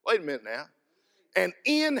 wait a minute now, and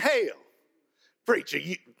in hell, preacher,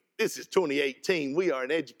 this is 2018. We are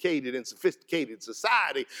an educated and sophisticated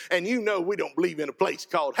society, and you know we don't believe in a place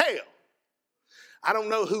called hell. I don't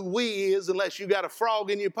know who we is unless you got a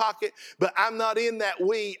frog in your pocket, but I'm not in that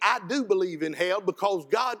we. I do believe in hell because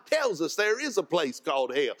God tells us there is a place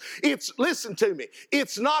called hell. Listen to me,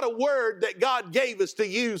 it's not a word that God gave us to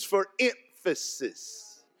use for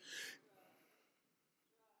emphasis.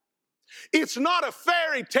 It's not a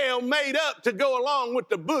fairy tale made up to go along with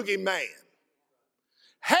the boogeyman.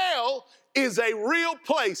 Hell is a real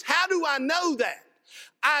place. How do I know that?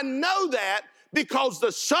 I know that because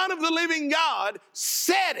the Son of the living God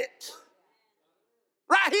said it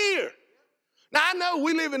right here. Now, I know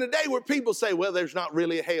we live in a day where people say, well, there's not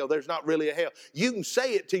really a hell. There's not really a hell. You can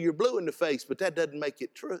say it till you're blue in the face, but that doesn't make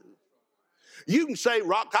it true. You can say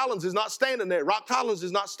Rock Collins is not standing there. Rock Collins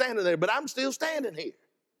is not standing there, but I'm still standing here.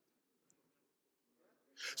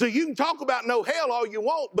 So you can talk about no hell all you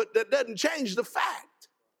want, but that doesn't change the fact.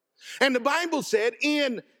 And the Bible said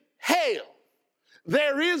in hell,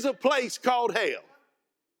 there is a place called hell.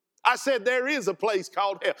 I said there is a place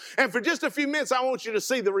called hell. And for just a few minutes, I want you to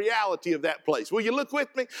see the reality of that place. Will you look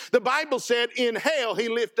with me? The Bible said in hell, he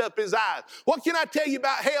lifted up his eyes. What can I tell you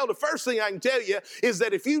about hell? The first thing I can tell you is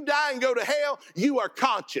that if you die and go to hell, you are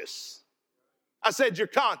conscious. I said you're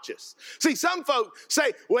conscious. See, some folk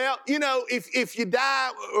say, well, you know, if you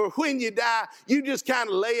die or when you die, you just kind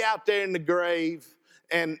of lay out there in the grave.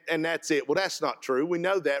 And that's it. Well, that's not true. We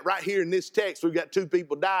know that. Right here in this text, we've got two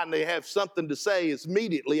people die, and they have something to say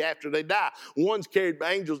immediately after they die. One's carried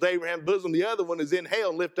by angels to Abraham's bosom. The other one is in hell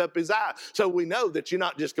and lift up his eyes. So we know that you're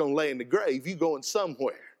not just going to lay in the grave. You're going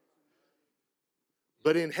somewhere.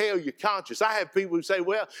 But in hell, you're conscious. I have people who say,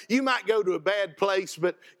 well, you might go to a bad place,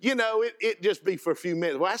 but, you know, it just be for a few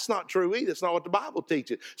minutes. Well, that's not true either. It's not what the Bible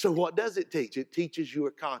teaches. So what does it teach? It teaches you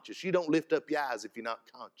are conscious. You don't lift up your eyes if you're not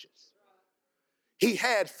conscious. He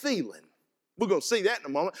had feeling. We're going to see that in a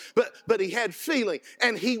moment. But he had feeling,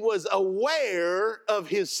 and he was aware of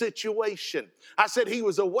his situation. I said he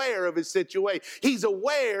was aware of his situation. He's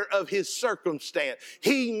aware of his circumstance.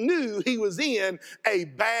 He knew he was in a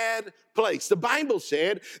bad place. The Bible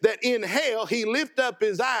said that in hell he lifted up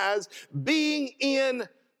his eyes, being in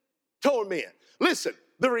torment. Listen,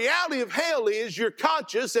 the reality of hell is you're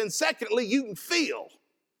conscious, and secondly, you can feel.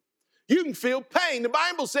 You can feel pain. The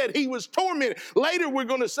Bible said he was tormented. Later we're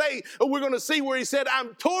going to see where he said,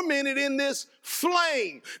 I'm tormented in this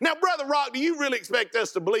flame. Now, Brother Rock, do you really expect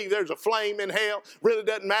us to believe there's a flame in hell? Really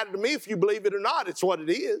doesn't matter to me if you believe it or not. It's what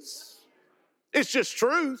it is. It's just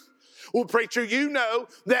truth. Well, preacher, you know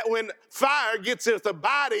that when fire gets at the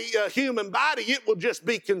body, a human body, it will just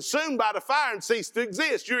be consumed by the fire and cease to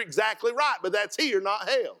exist. You're exactly right, but that's here, not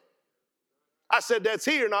hell. I said that's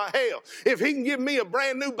here, not hell. If he can give me a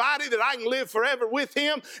brand new body that I can live forever with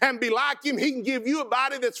him and be like him, he can give you a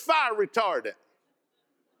body that's fire retardant.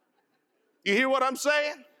 You hear what I'm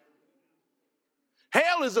saying?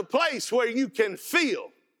 Hell is a place where you can feel.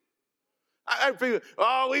 I heard people,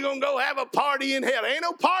 oh, we're going to go have a party in hell. There ain't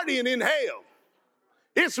no partying in hell.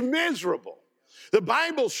 It's miserable. The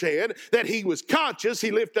Bible said that he was conscious.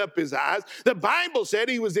 He lifted up his eyes. The Bible said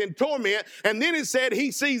he was in torment. And then it said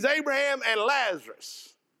he sees Abraham and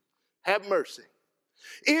Lazarus. Have mercy.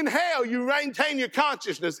 In hell, you maintain your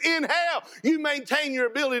consciousness. In hell, you maintain your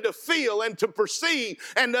ability to feel and to perceive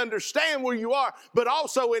and understand where you are. But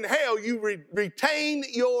also in hell, you retain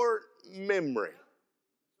your memory.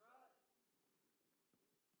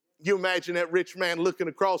 You imagine that rich man looking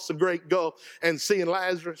across the great gulf and seeing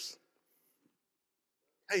Lazarus?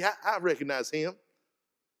 Hey, I recognize him.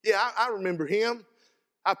 Yeah, I remember him.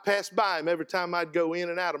 I passed by him every time I'd go in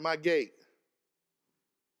and out of my gate.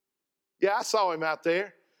 Yeah, I saw him out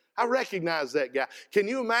there. I recognize that guy. Can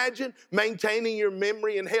you imagine maintaining your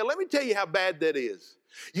memory in hell? Let me tell you how bad that is.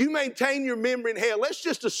 You maintain your memory in hell. Let's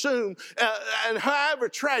just assume, and however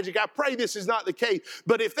tragic, I pray this is not the case,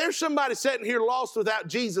 but if there's somebody sitting here lost without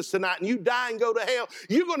Jesus tonight and you die and go to hell,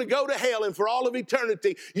 you're going to go to hell, and for all of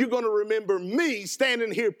eternity, you're going to remember me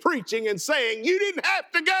standing here preaching and saying, you didn't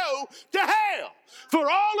have to go to hell. For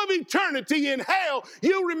all of eternity in hell,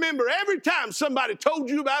 you'll remember every time somebody told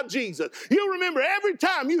you about Jesus. You'll remember every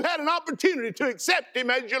time you had an opportunity to accept him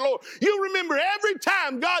as your Lord. You'll remember every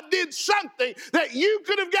time God did something that you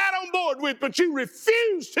could have got on board with, but you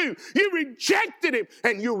refused to. You rejected him,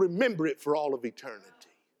 and you'll remember it for all of eternity.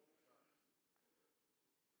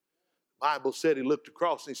 The Bible said he looked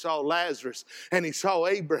across and he saw Lazarus and he saw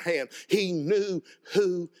Abraham. He knew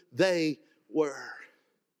who they were.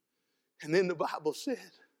 And then the Bible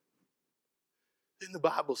said,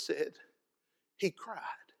 he cried.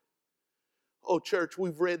 Oh, church,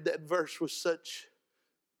 we've read that verse with such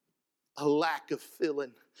a lack of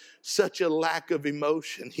feeling, such a lack of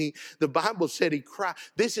emotion. The Bible said he cried.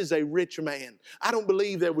 This is a rich man. I don't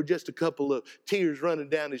believe there were just a couple of tears running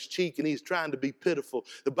down his cheek and he's trying to be pitiful.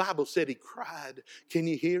 The Bible said he cried. Can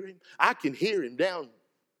you hear him? I can hear him down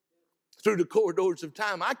through the corridors of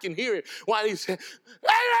time. I can hear him while he said,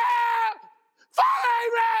 Abraham! Father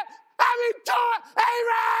Abraham! I'm in torment!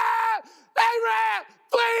 Abraham!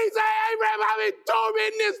 Please, Abraham, I'm in torment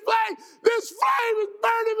in this place. This flame is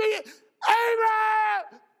burning me. Abraham,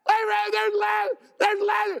 there's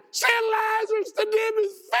Lazarus. Send Lazarus to dip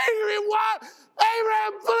his finger in water.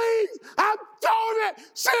 Abraham, please, I'm tormented.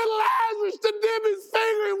 Send Lazarus to dip his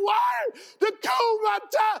finger in water to cool my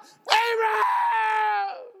tongue.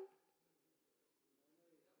 Abraham!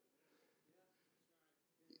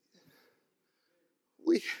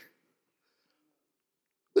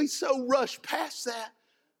 We so rushed past that.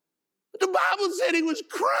 But the Bible said he was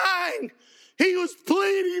crying. He was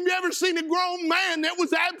pleading. You've ever seen a grown man that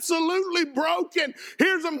was absolutely broken?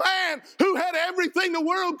 Here's a man who had everything the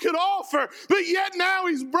world could offer, but yet now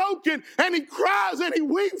he's broken, and he cries and he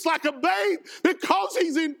weeps like a babe because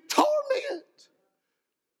he's in torment.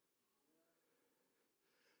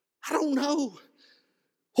 I don't know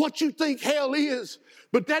what you think hell is,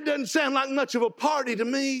 but that doesn't sound like much of a party to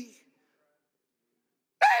me.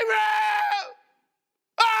 Abraham!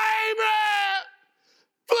 Abraham!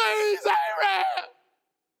 Please, Abraham!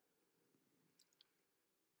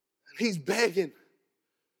 And he's begging.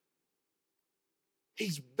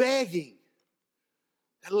 He's begging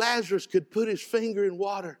that Lazarus could put his finger in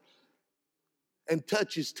water and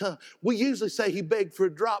touch his tongue. We usually say he begged for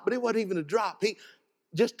a drop, but it wasn't even a drop. He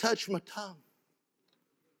just touched my tongue.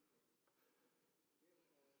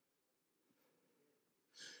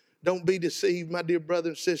 Don't be deceived, my dear brother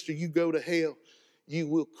and sister. You go to hell, you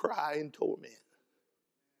will cry in torment.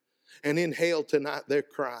 And in hell tonight, they're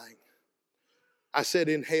crying. I said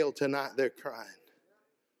in hell tonight, they're crying.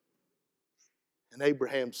 And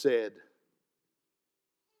Abraham said,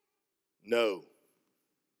 no.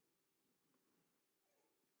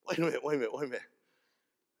 Wait a minute.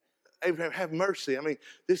 Abraham, have mercy. I mean,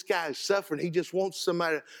 this guy is suffering. He just wants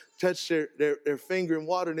somebody to touch their finger in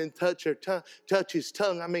water and then touch their tongue, touch his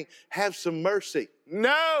tongue. I mean, have some mercy.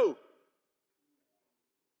 No.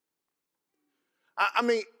 I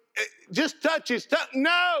mean, just touch his tongue.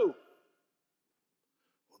 No.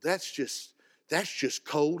 Well, that's just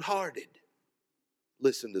cold-hearted.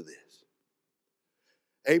 Listen to this.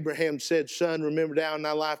 Abraham said, son, remember thou in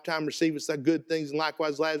thy lifetime receivest thy good things, and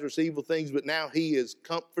likewise Lazarus evil things, but now he is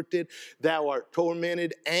comforted, thou art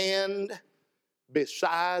tormented, and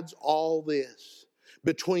besides all this,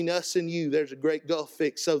 between us and you there's a great gulf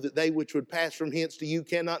fixed, so that they which would pass from hence to you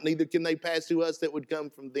cannot, neither can they pass to us that would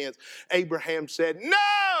come from thence. Abraham said,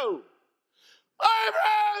 no!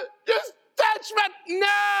 Abraham, just touch my...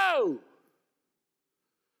 No!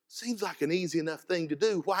 Seems like an easy enough thing to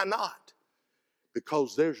do. Why not?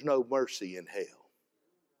 Because there's no mercy in hell.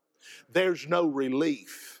 There's no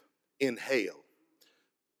relief in hell.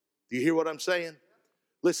 Do you hear what I'm saying?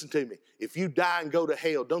 Listen to me. If you die and go to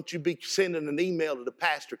hell, don't you be sending an email to the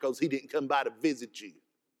pastor because he didn't come by to visit you.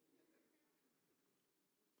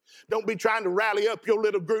 Don't be trying to rally up your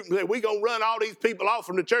little group and say, we're going to run all these people off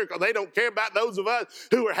from the church because they don't care about those of us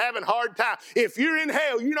who are having a hard time. If you're in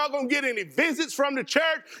hell, you're not going to get any visits from the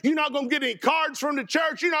church. You're not going to get any cards from the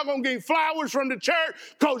church. You're not going to get any flowers from the church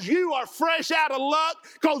because you are fresh out of luck,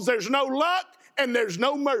 because there's no luck and there's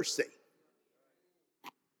no mercy.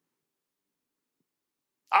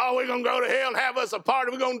 Oh, we're going to go to hell and have us a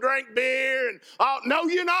party. We're going to drink beer. And no,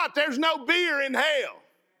 you're not. There's no beer in hell.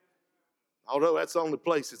 Although that's the only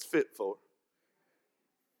place it's fit for.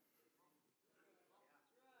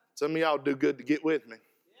 Some of y'all do good to get with me.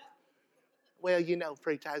 Well, you know,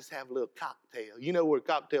 preacher, I just have a little cocktail. You know where a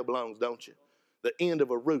cocktail belongs, don't you? The end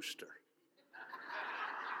of a rooster.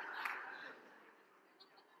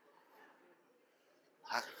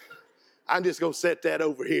 I'm just going to set that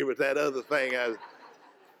over here with that other thing.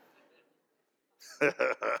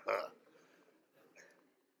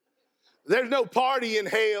 There's no party in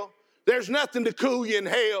hell. There's nothing to cool you in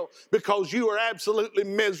hell because you are absolutely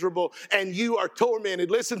miserable and you are tormented.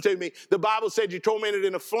 Listen to me. The Bible said you're tormented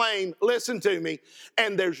in a flame. Listen to me.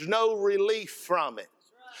 And there's no relief from it.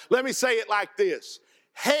 Let me say it like this.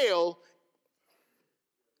 Hell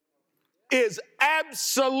is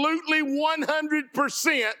absolutely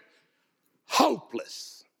 100%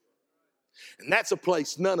 hopeless. And that's a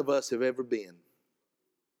place none of us have ever been.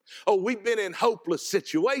 Oh, we've been in hopeless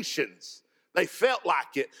situations. They felt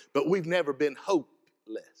like it, but we've never been hopeless.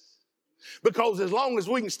 Because as long as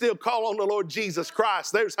we can still call on the Lord Jesus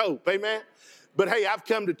Christ, there's hope, amen? But hey, I've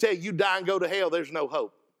come to tell you, die and go to hell, there's no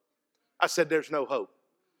hope. I said there's no hope.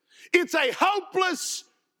 It's a hopeless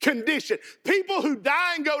condition. People who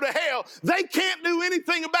die and go to hell, they can't do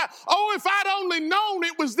anything about it. Oh, if I'd only known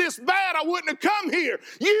it was this bad, I wouldn't have come here.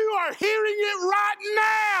 You are hearing it right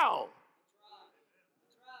now.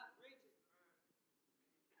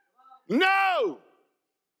 No,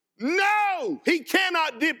 he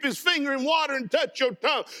cannot dip his finger in water and touch your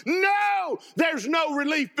tongue. No, there's no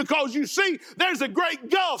relief because you see, there's a great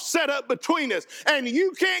gulf set up between us. And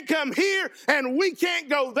you can't come here and we can't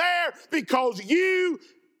go there because you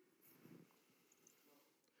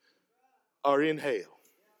are in hell.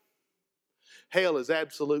 Hell is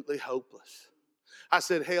absolutely hopeless. I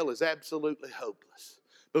said hell is absolutely hopeless.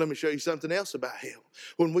 But let me show you something else about hell.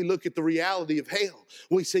 When we look at the reality of hell,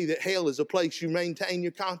 we see that hell is a place you maintain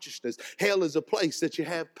your consciousness. Hell is a place that you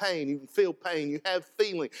have pain. You can feel pain. You have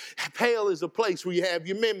feeling. Hell is a place where you have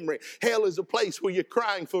your memory. Hell is a place where you're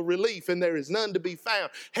crying for relief and there is none to be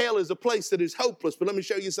found. Hell is a place that is hopeless. But let me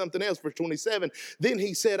show you something else. Verse 27. Then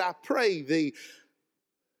he said, I pray thee.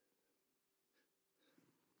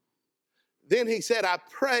 Then he said, I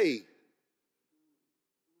pray.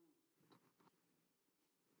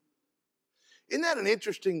 Isn't that an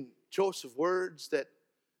interesting choice of words that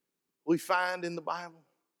we find in the Bible?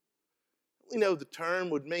 We know the term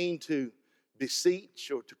would mean to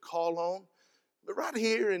beseech or to call on. But right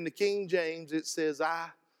here in the King James, it says,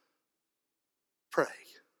 I pray.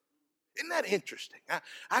 Isn't that interesting?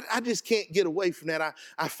 I just can't get away from that.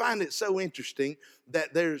 I find it so interesting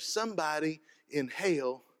that there's somebody in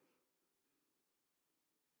hell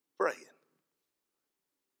praying.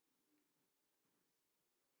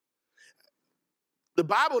 The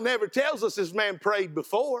Bible never tells us this man prayed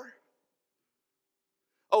before.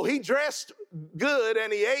 Oh, he dressed good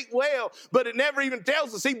and he ate well, but it never even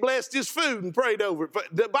tells us he blessed his food and prayed over it.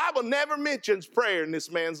 The Bible never mentions prayer in this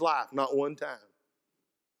man's life, not one time.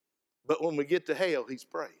 But when we get to hell, he's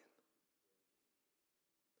praying.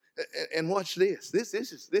 And watch this. This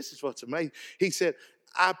is what's amazing. He said,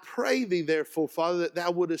 I pray thee therefore, Father, that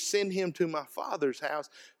thou wouldest send him to my father's house,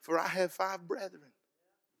 for I have 5 brethren.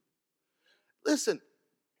 Listen,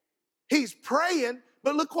 he's praying,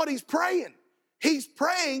 but look what he's praying. He's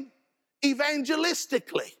praying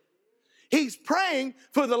evangelistically. He's praying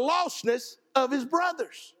for the lostness of his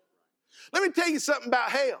brothers. Let me tell you something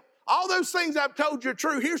about hell. All those things I've told you are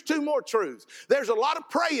true. Here's 2 more truths. There's a lot of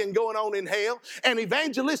praying going on in hell, and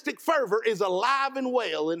evangelistic fervor is alive and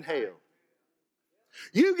well in hell.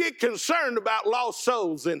 You get concerned about lost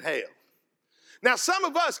souls in hell. Now, some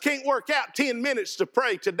of us can't work out 10 minutes to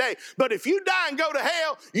pray today, but if you die and go to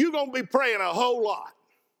hell, you're going to be praying a whole lot.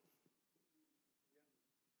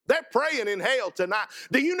 They're praying in hell tonight.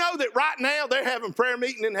 Do you know that right now they're having prayer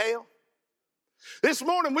meeting in hell? This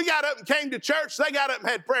morning we got up and came to church. They got up and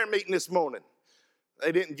had prayer meeting this morning.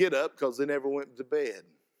 They didn't get up because they never went to bed.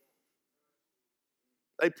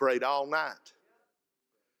 They prayed all night.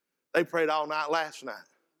 They prayed all night last night.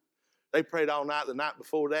 They prayed all night the night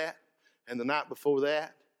before that. And the night before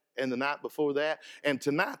that, and the night before that. And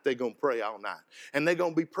tonight they're going to pray all night. And they're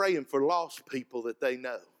going to be praying for lost people that they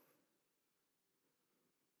know.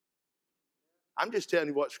 I'm just telling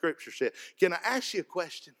you what Scripture said. Can I ask you a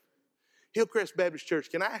question? Hillcrest Baptist Church,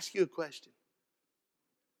 can I ask you a question?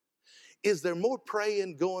 Is there more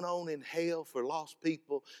praying going on in hell for lost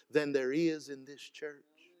people than there is in this church?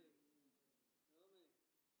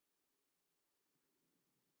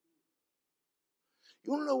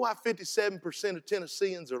 You want to know why 57% of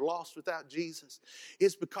Tennesseans are lost without Jesus?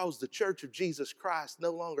 It's because the Church of Jesus Christ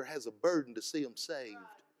no longer has a burden to see them saved.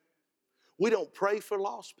 We don't pray for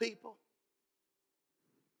lost people.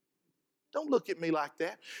 Don't look at me like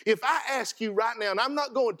that. If I ask you right now, and I'm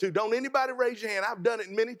not going to, don't anybody raise your hand. I've done it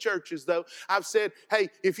in many churches, though. I've said, hey,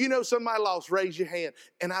 if you know somebody lost, raise your hand.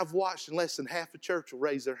 And I've watched, and less than half the church will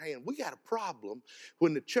raise their hand. We got a problem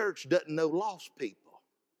when the church doesn't know lost people.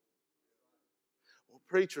 Well,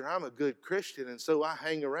 preacher, I'm a good Christian, and so I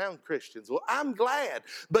hang around Christians. Well, I'm glad,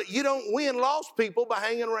 but you don't win lost people by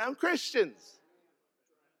hanging around Christians.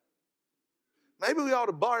 Maybe we ought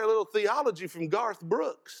to borrow a little theology from Garth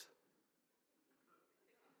Brooks.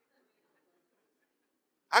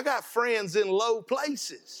 I got friends in low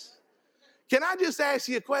places. Can I just ask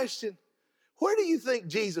you a question? Where do you think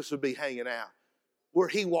Jesus would be hanging out? Were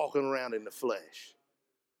he walking around in the flesh?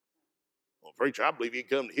 Well, preacher, I believe he'd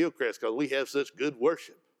come to Hillcrest because we have such good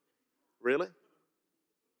worship. Really?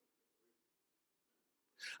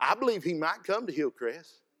 I believe he might come to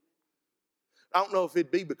Hillcrest. I don't know if it'd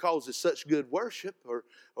be because it's such good worship or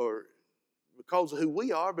because of who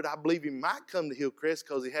we are, but I believe he might come to Hillcrest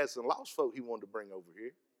because he has some lost folk he wanted to bring over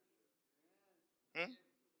here.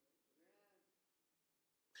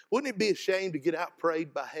 Wouldn't it be a shame to get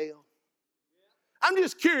outprayed by hell? I'm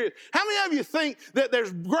just curious, how many of you think that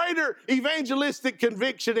there's greater evangelistic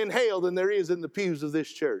conviction in hell than there is in the pews of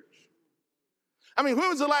this church? I mean, when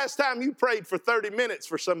was the last time you prayed for 30 minutes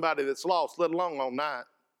for somebody that's lost, let alone all night?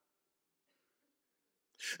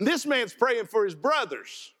 And this man's praying for his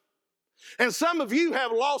brothers. And some of you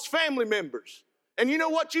have lost family members. And you know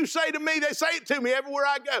what you say to me? They say it to me everywhere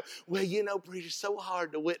I go. Well, you know, preacher, it's so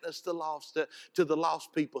hard to witness to the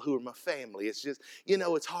lost people who are my family. It's just, you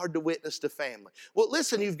know, it's hard to witness to family. Well,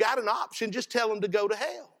 listen, you've got an option. Just tell them to go to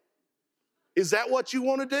hell. Is that what you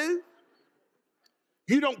want to do?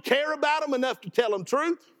 You don't care about them enough to tell them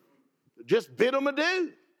truth? Just bid them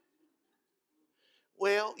adieu.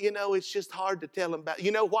 Well, you know, it's just hard to tell them about.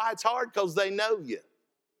 You know why it's hard? Because they know you.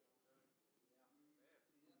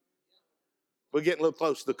 We're getting a little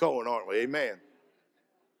close to the corn, aren't we? Amen.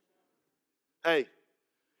 Hey,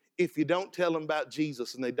 if you don't tell them about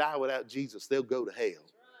Jesus and they die without Jesus, they'll go to hell.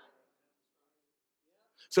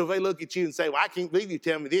 So if they look at you and say, well, I can't believe you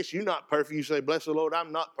tell me this. You're not perfect. You say, bless the Lord,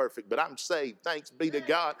 I'm not perfect, but I'm saved. Thanks be to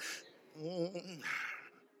God.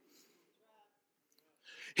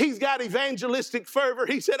 He's got evangelistic fervor.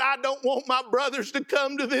 He said, I don't want my brothers to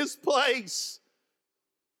come to this place.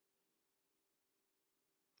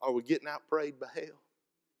 Are we getting outprayed by hell?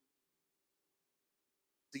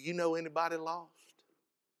 Do you know anybody lost?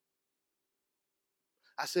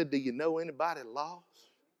 I said, do you know anybody lost?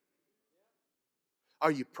 Are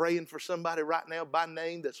you praying for somebody right now by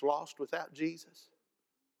name that's lost without Jesus?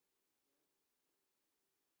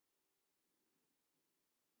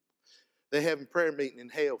 They're having prayer meeting in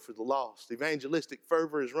hell for the lost. Evangelistic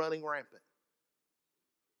fervor is running rampant.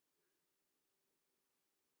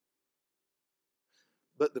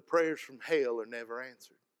 But the prayers from hell are never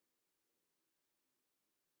answered.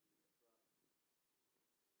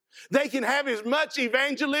 They can have as much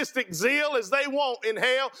evangelistic zeal as they want in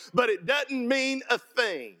hell, but it doesn't mean a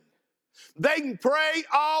thing. They can pray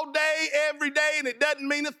all day, every day, and it doesn't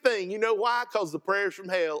mean a thing. You know why? Because the prayers from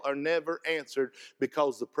hell are never answered,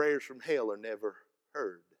 because the prayers from hell are never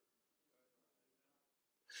heard.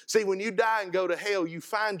 See, when you die and go to hell, you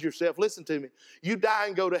find yourself, listen to me, you die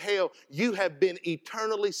and go to hell, you have been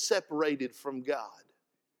eternally separated from God.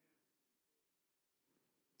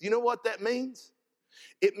 Do you know what that means?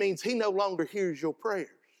 It means he no longer hears your prayers.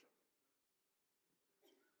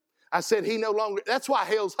 I said he no longer, that's why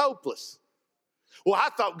hell's hopeless. Well, I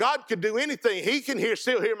thought God could do anything. He can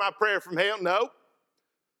still hear my prayer from hell. No,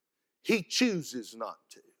 he chooses not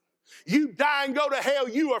to. You die and go to hell,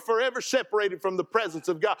 you are forever separated from the presence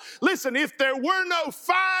of God. Listen, if there were no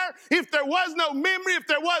fire, if there was no memory, if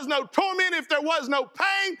there was no torment, if there was no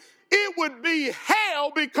pain, it would be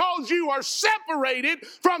hell because you are separated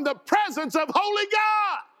from the presence of holy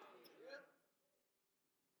God.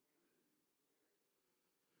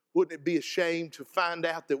 Wouldn't it be a shame to find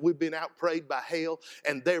out that we've been outprayed by hell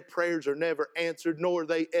and their prayers are never answered, nor are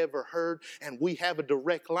they ever heard, and we have a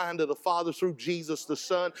direct line to the Father through Jesus the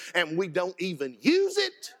Son, and we don't even use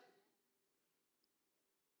it?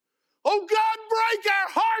 Oh, God, break our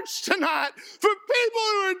hearts tonight for people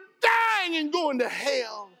who are dying and going to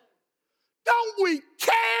hell. Don't we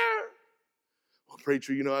care? Well,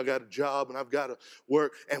 preacher, you know, I got a job and I've got to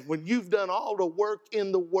work. And when you've done all the work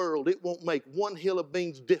in the world, it won't make one hill of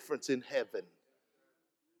beans difference in heaven.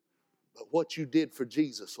 But what you did for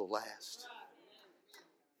Jesus will last.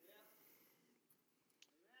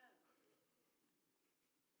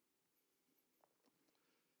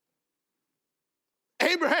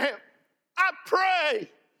 Abraham, I pray,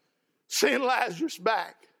 send Lazarus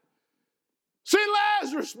back. Send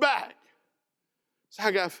Lazarus back. So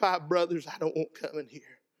I got 5 brothers I don't want coming here.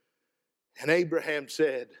 And Abraham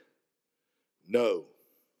said, no.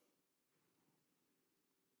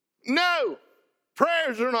 No.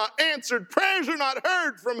 Prayers are not answered. Prayers are not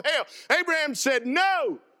heard from hell. Abraham said,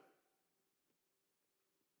 no.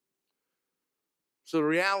 So the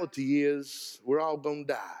reality is we're all going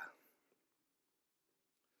to die.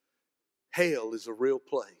 Hell is a real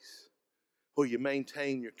place where you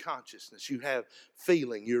maintain your consciousness. You have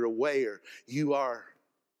feeling. You're aware. You are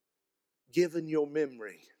given your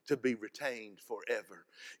memory to be retained forever.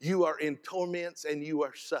 You are in torments and you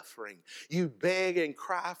are suffering. You beg and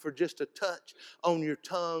cry for just a touch on your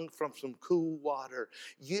tongue from some cool water.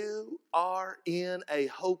 You are in a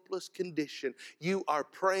hopeless condition. You are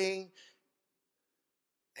praying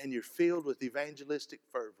and you're filled with evangelistic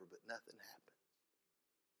fervor, but nothing happens.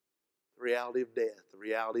 The reality of death, the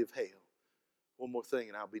reality of hell. One more thing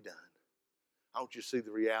and I'll be done. I want you to see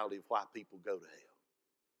the reality of why people go to hell.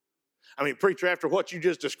 I mean, preacher, after what you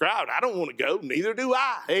just described, I don't want to go. Neither do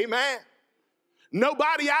I. Amen.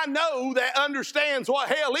 Nobody I know that understands what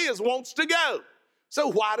hell is wants to go.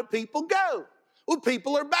 So why do people go? Well,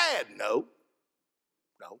 people are bad. No.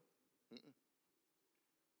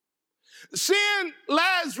 Send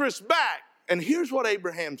Lazarus back. And here's what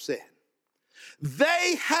Abraham said.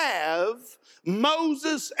 They have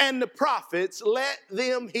Moses and the prophets, let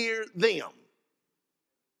them hear them.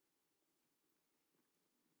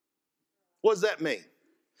 What does that mean?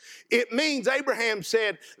 It means Abraham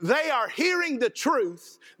said they are hearing the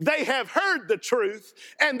truth, they have heard the truth,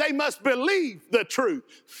 and they must believe the truth.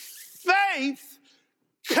 Faith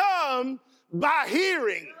comes by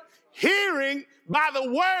hearing, hearing by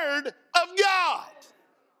the word of God.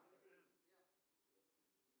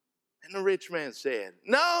 And the rich man said,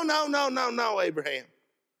 no, Abraham.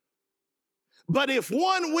 But if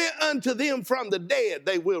one went unto them from the dead,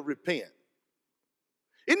 they will repent.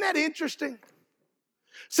 Isn't that interesting?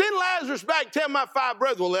 Send Lazarus back, tell my 5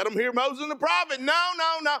 brothers, well, let them hear Moses and the prophet. No.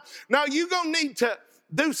 No, you're going to need to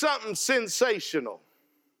do something sensational.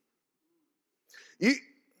 You're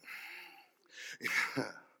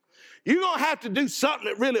going to have to do something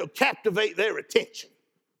that really will captivate their attention.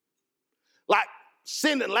 Like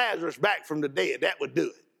sending Lazarus back from the dead, that would do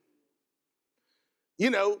it.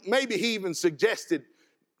 You know, maybe he even suggested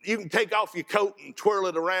you can take off your coat and twirl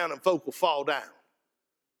it around and folk will fall down.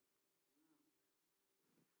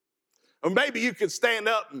 Or maybe you could stand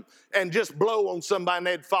up and just blow on somebody and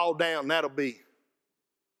they'd fall down. That'll be.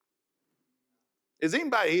 Is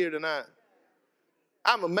anybody here tonight?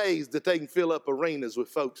 I'm amazed that they can fill up arenas with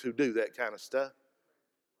folks who do that kind of stuff.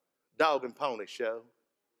 Dog and pony show.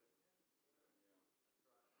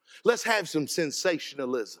 Let's have some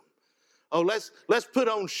sensationalism. Oh, let's put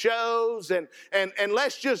on shows and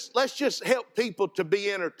let's just help people to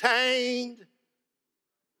be entertained.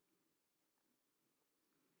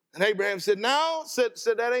 And Abraham said, no, said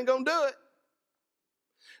that ain't going to do it.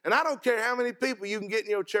 And I don't care how many people you can get in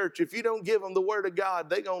your church. If you don't give them the word of God,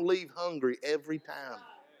 they're going to leave hungry every time.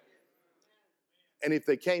 And if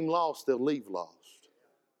they came lost, they'll leave lost.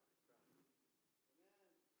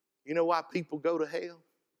 You know why people go to hell?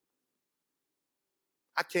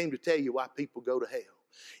 I came to tell you why people go to hell.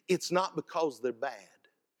 It's not because they're bad.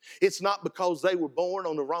 It's not because they were born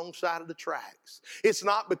on the wrong side of the tracks. It's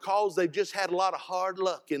not because they've just had a lot of hard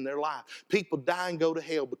luck in their life. People die and go to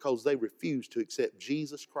hell because they refuse to accept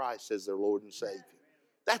Jesus Christ as their Lord and Savior.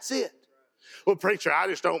 That's it. Well, preacher, I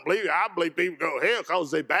just don't believe it. I believe people go to hell because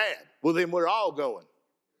they're bad. Well, then we're all going.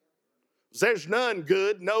 There's none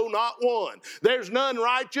good, no, not one. There's none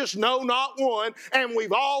righteous, no, not one. And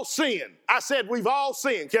we've all sinned. I said we've all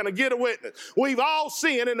sinned. Can I get a witness? We've all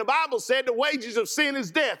sinned. And the Bible said the wages of sin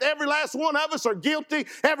is death. Every last one of us are guilty.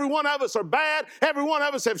 Every one of us are bad. Every one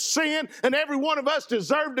of us have sinned. And every one of us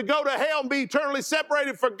deserve to go to hell and be eternally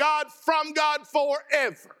separated from God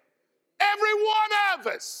forever. Every one of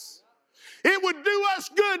us. It would do us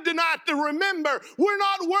good tonight to remember we're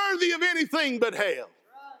not worthy of anything but hell.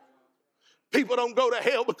 People don't go to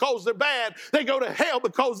hell because they're bad. They go to hell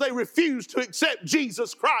because they refuse to accept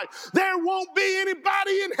Jesus Christ. There won't be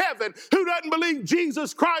anybody in heaven who doesn't believe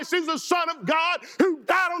Jesus Christ is the Son of God, who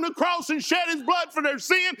died on the cross and shed his blood for their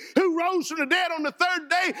sin, who rose from the dead on the third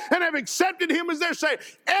day and have accepted him as their Savior.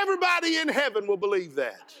 Everybody in heaven will believe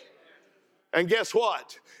that. And guess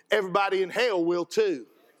what? Everybody in hell will too.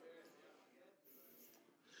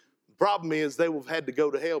 The problem is they will have had to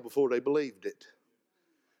go to hell before they believed it.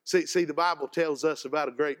 See, the Bible tells us about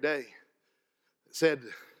a great day. It said,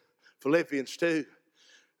 Philippians 2,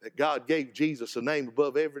 that God gave Jesus a name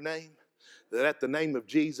above every name, that at the name of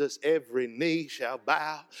Jesus every knee shall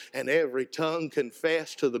bow and every tongue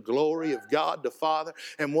confess to the glory of God the Father.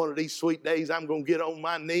 And one of these sweet days I'm going to get on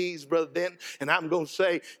my knees, Brother Denton, and I'm going to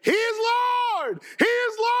say, He is Lord! He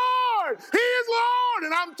is Lord! He is Lord!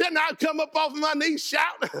 And I'm telling you, I come up off of my knees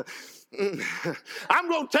shouting. I'm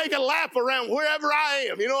going to take a lap around wherever I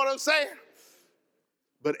am. You know what I'm saying?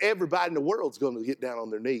 But everybody in the world's going to get down on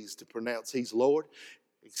their knees to pronounce He's Lord,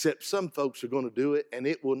 except some folks are going to do it, and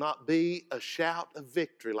it will not be a shout of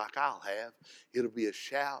victory like I'll have. It'll be a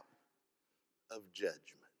shout of judgment.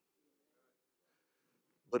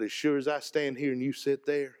 But as sure as I stand here and you sit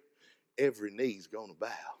there, every knee's going to bow,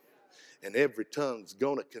 and every tongue's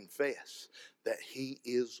going to confess that He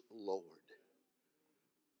is Lord.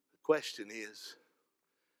 The question is,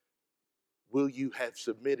 will you have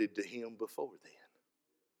submitted to Him before then?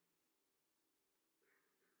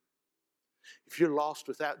 If you're lost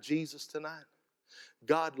without Jesus tonight,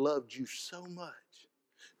 God loved you so much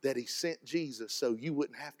that He sent Jesus so you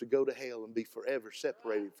wouldn't have to go to hell and be forever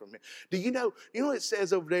separated from Him. Do you know what it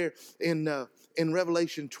says over there in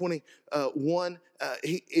Revelation 21?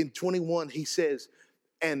 In 21, He says,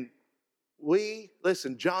 and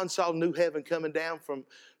listen, John saw new heaven coming down from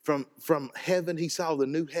heaven. He saw the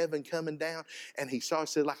new heaven coming down, and he saw, it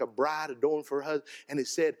said, like a bride adorned for her husband. And it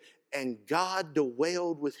said, and God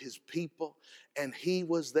dwelled with His people, and He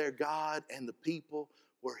was their God, and the people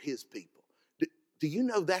were His people. Do you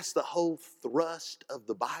know that's the whole thrust of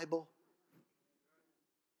the Bible?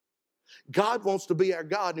 God wants to be our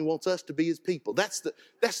God, and He wants us to be His people. That's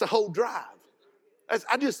the whole drive.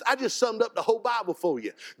 I just summed up the whole Bible for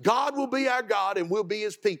you. God will be our God, and we'll be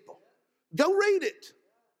His people. Go read it.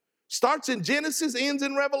 Starts in Genesis, ends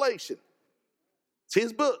in Revelation. It's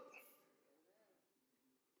His book.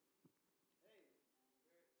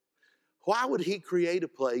 Why would He create a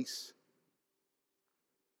place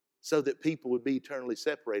so that people would be eternally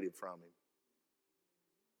separated from Him?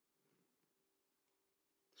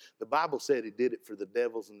 The Bible said He did it for the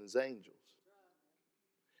devils and His angels.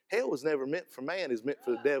 Hell was never meant for man, it's meant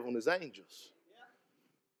for the devil and his angels.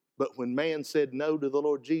 But when man said no to the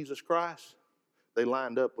Lord Jesus Christ, they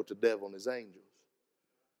lined up with the devil and his angels.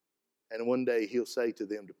 And one day He'll say to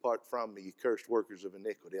them, depart from me, you cursed workers of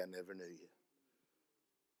iniquity, I never knew you.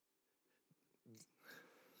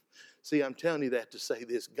 See, I'm telling you that to say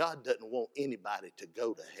this. God doesn't want anybody to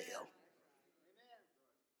go to hell.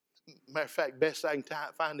 Matter of fact, best I can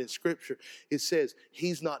find in Scripture, it says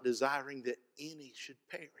He's not desiring that any should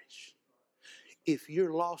perish. If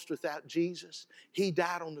you're lost without Jesus, He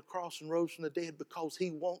died on the cross and rose from the dead because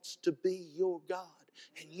He wants to be your God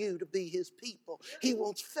and you to be His people. He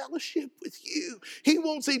wants fellowship with you. He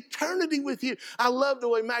wants eternity with you. I love the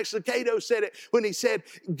way Max Lucado said it when he said,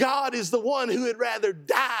 God is the one who would rather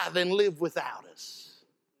die than live without us.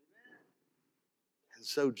 And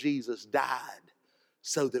so Jesus died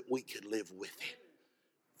so that we could live with Him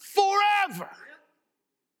forever.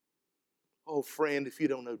 Oh, friend, if you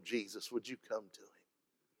don't know Jesus, would you come to Him?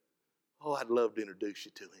 Oh, I'd love to introduce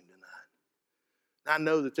you to Him tonight. And I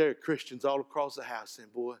know that there are Christians all across the house saying,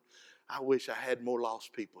 boy, I wish I had more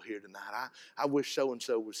lost people here tonight. I wish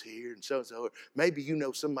so-and-so was here and so-and-so. Or maybe you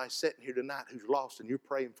know somebody sitting here tonight who's lost and you're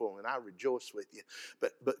praying for them, and I rejoice with you.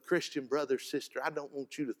 But Christian brother, sister, I don't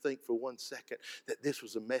want you to think for one second that this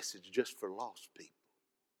was a message just for lost people.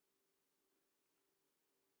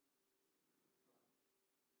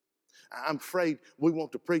 I'm afraid we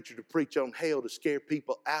want the preacher to preach on hell to scare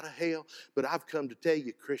people out of hell. But I've come to tell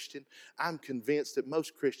you, Christian, I'm convinced that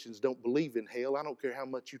most Christians don't believe in hell. I don't care how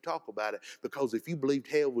much you talk about it. Because if you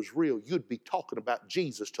believed hell was real, you'd be talking about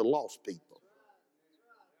Jesus to lost people.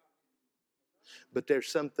 But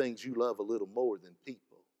there's some things you love a little more than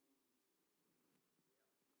people.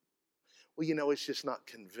 Well, you know, it's just not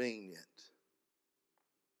convenient.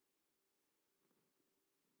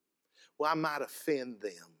 Well, I might offend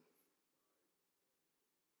them.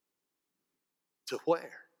 To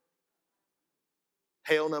where?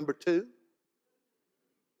 Hell number 2.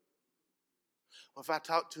 Well, if I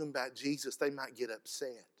talk to them about Jesus, they might get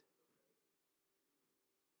upset.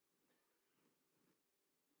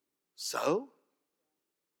 So?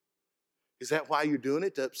 Is that why you're doing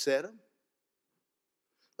it, to upset them?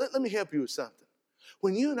 Let me help you with something.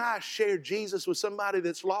 When you and I share Jesus with somebody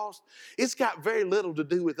that's lost, it's got very little to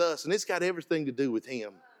do with us, and it's got everything to do with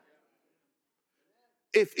Him.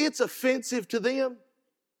 If it's offensive to them,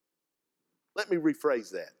 let me rephrase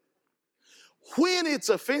that. When it's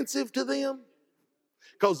offensive to them,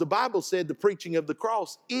 because the Bible said the preaching of the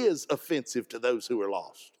cross is offensive to those who are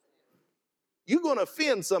lost. You're going to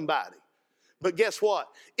offend somebody. But guess what?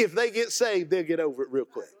 If they get saved, they'll get over it real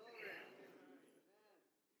quick.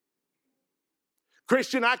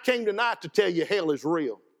 Christian, I came tonight to tell you hell is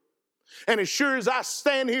real. And as sure as I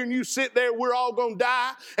stand here and you sit there, we're all going to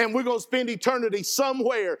die and we're going to spend eternity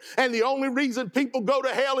somewhere. And the only reason people go to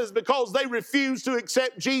hell is because they refuse to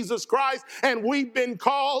accept Jesus Christ. And we've been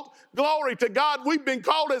called, glory to God, we've been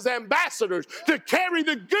called as ambassadors to carry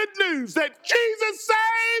the good news that Jesus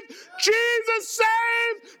saved, Jesus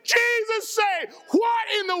saved, Jesus saved.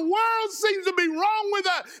 What in the world seems to be wrong with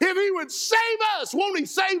us? If He would save us, won't He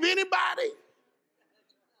save anybody?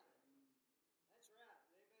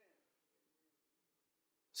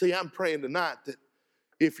 See, I'm praying tonight that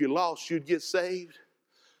if you're lost, you'd get saved.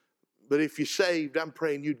 But if you're saved, I'm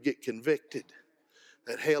praying you'd get convicted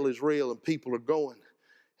that hell is real and people are going.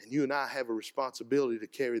 And you and I have a responsibility to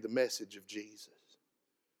carry the message of Jesus.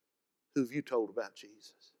 Who have you told about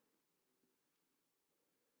Jesus?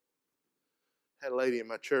 I had a lady in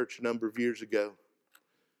my church a number of years ago.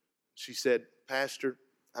 She said, Pastor,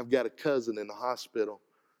 I've got a cousin in the hospital.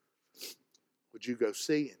 Would you go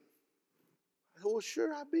see him? I said, well,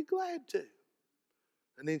 sure, I'd be glad to.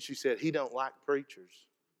 And then she said, he don't like preachers.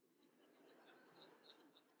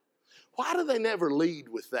 Why do they never lead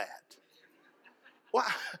with that? Why?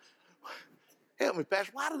 Help me,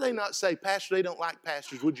 Pastor. Why do they not say, Pastor, they don't like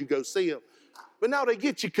pastors. Would you go see them? But no, they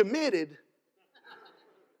get you committed.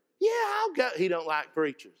 Yeah, I'll go. He don't like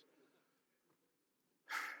preachers.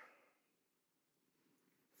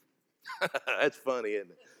 That's funny,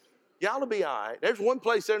 isn't it? Y'all will be all right. There's one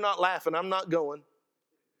place they're not laughing. I'm not going.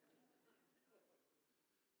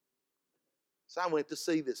 So I went to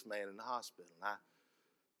see this man in the hospital. And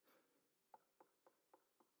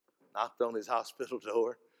I knocked on his hospital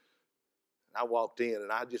door. And I walked in,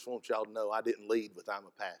 and I just want y'all to know I didn't lead with I'm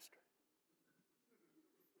a pastor.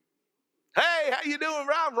 Hey, how you doing,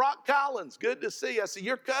 Rob? Rock Collins. Good to see you. I said,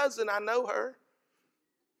 your cousin, I know her.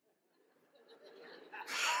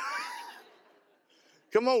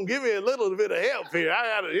 Come on, give me a little bit of help here.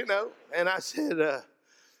 I got to, And I said,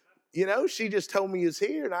 she just told me he's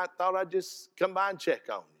here, and I thought I'd just come by and check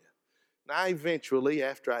on you. And I eventually,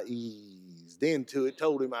 after I eased into it,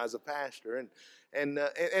 told him I was a pastor. And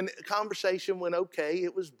the conversation went okay.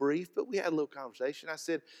 It was brief, but we had a little conversation. I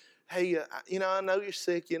said, hey, I know you're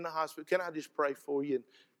sick, you're in the hospital. Can I just pray for you? And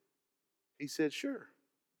he said, sure.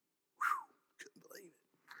 Whew, couldn't believe it.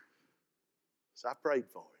 So I prayed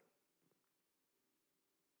for him.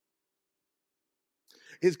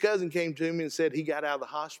 His cousin came to me and said he got out of the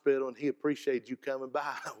hospital and he appreciated you coming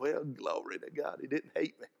by. Well, glory to God, he didn't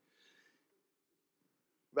hate me.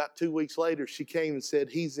 About 2 weeks later, she came and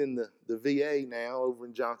said he's in the VA now over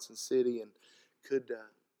in Johnson City, and could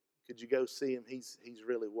you go see him? He's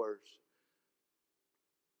really worse.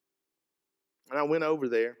 And I went over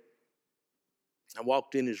there. I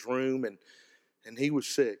walked in his room, and he was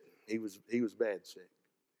sick. He was bad sick.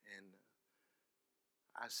 And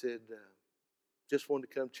I said, just wanted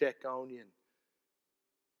to come check on you. And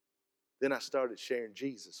then I started sharing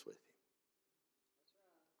Jesus with him.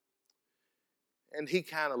 And he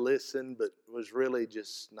kind of listened, but was really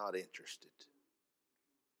just not interested.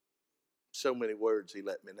 So many words, he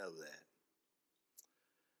let me know that.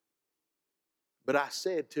 But I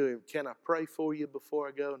said to him, can I pray for you before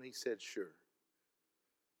I go? And he said, sure.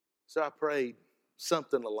 So I prayed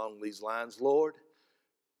something along these lines. Lord,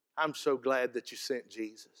 I'm so glad that you sent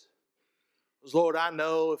Jesus. Because, Lord, I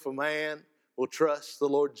know if a man will trust the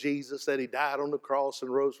Lord Jesus, that he died on the cross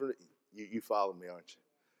and rose from the... You follow me, aren't you?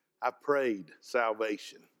 I prayed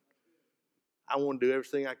salvation. I wanted to do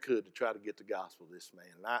everything I could to try to get the gospel to this man.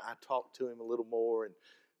 And I talked to him a little more, and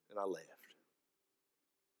I left.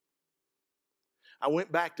 I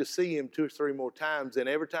went back to see him 2 or 3 more times, and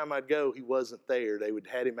every time I'd go, he wasn't there. They would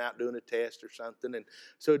had him out doing a test or something. And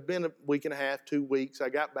so it'd been a week and a half, 2 weeks. I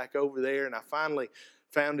got back over there, and I finally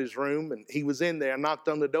found his room, and he was in there. I knocked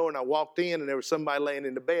on the door, and I walked in, and there was somebody laying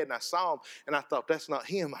in the bed, and I saw him, and I thought, that's not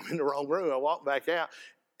him. I'm in the wrong room. I walked back out,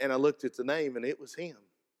 and I looked at the name, and it was him.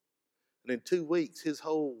 And in 2 weeks, his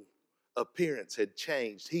whole appearance had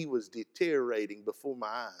changed. He was deteriorating before my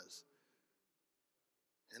eyes.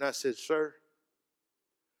 And I said, sir,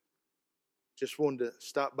 just wanted to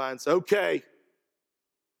stop by and say, okay. I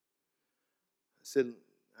said,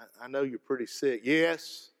 I know you're pretty sick.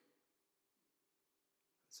 Yes.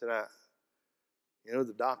 I said,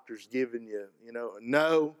 the doctor's giving you,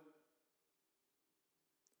 no.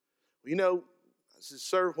 Well, I said,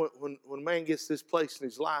 sir, when a man gets this place in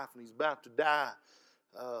his life and he's about to die,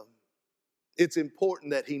 it's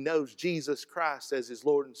important that he knows Jesus Christ as his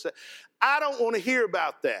Lord and Savior. I don't want to hear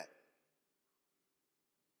about that.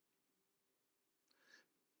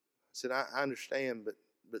 I said, I understand,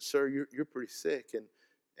 but sir, you're pretty sick,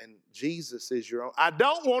 and Jesus is your own. I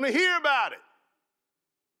don't want to hear about it.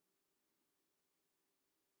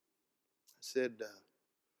 I said,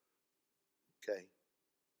 okay.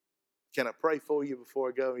 Can I pray for you before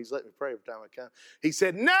I go? He's let me pray every time I come. He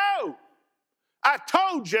said, no, I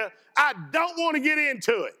told you I don't want to get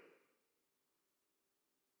into it.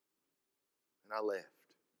 And I left.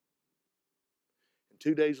 And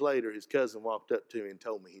 2 days later, his cousin walked up to me and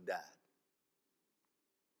told me he died.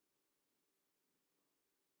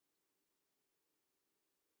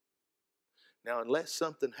 Now, unless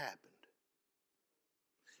something happened,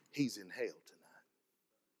 he's in hell tonight.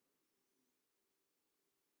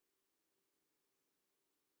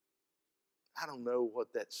 I don't know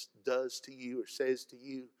what that does to you or says to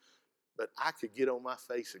you, but I could get on my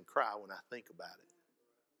face and cry when I think about it.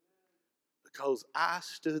 Because I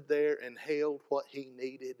stood there and held what he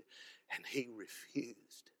needed, and he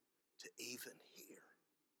refused to even hear.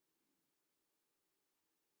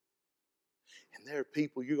 And there are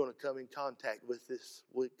people you're going to come in contact with this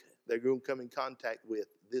week. They're going to come in contact with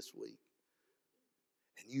this week.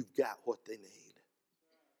 And you've got what they need.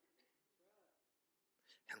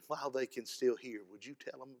 And while they can still hear, would you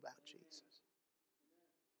tell them about Jesus?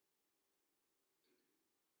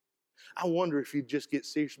 I wonder if you'd just get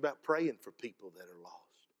serious about praying for people that are lost.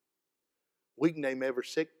 We can name every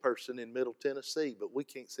sick person in Middle Tennessee, but we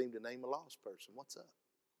can't seem to name a lost person. What's up?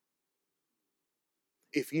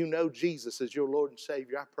 If you know Jesus as your Lord and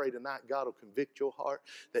Savior, I pray tonight God will convict your heart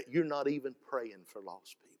that you're not even praying for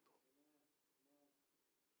lost people.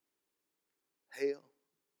 Hell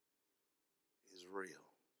is real.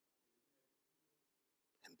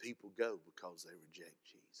 And people go because they reject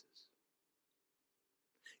Jesus.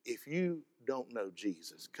 If you don't know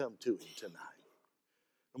Jesus, come to him tonight.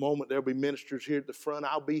 In a moment there'll be ministers here at the front.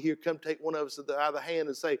 I'll be here. Come take one of us out of the hand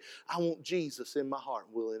and say, I want Jesus in my heart,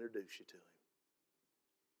 and we'll introduce you to him.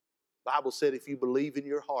 The Bible said if you believe in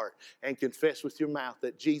your heart and confess with your mouth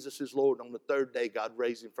that Jesus is Lord, and on the third day God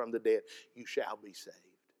raised him from the dead, you shall be saved.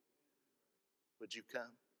 Would you come?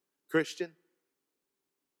 Christian,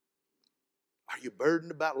 are you burdened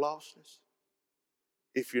about lostness?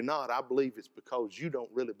 If you're not, I believe it's because you don't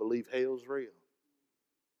really believe hell's real.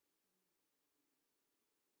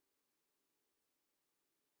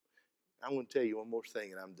 I'm going to tell you one more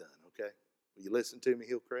thing and I'm done, okay? Will you listen to me,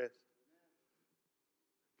 Hillcrest?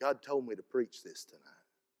 God told me to preach this tonight.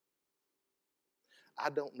 I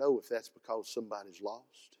don't know if that's because somebody's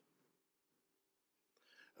lost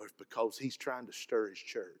or it's because he's trying to stir his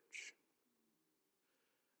church.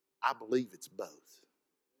 I believe it's both.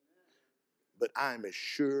 But I am as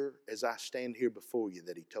sure as I stand here before you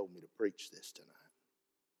that he told me to preach this tonight.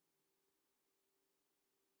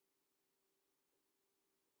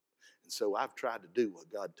 And so I've tried to do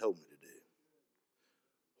what God told me to do.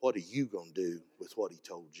 What are you going to do with what he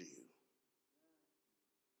told you?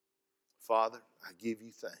 Father, I give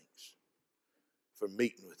you thanks for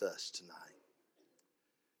meeting with us tonight.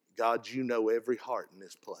 God, you know every heart in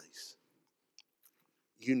this place.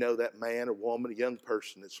 You know that man or woman, a young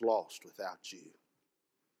person that's lost without you.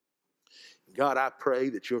 God, I pray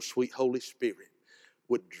that your sweet Holy Spirit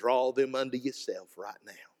would draw them unto yourself right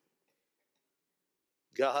now.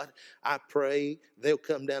 God, I pray they'll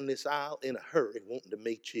come down this aisle in a hurry wanting to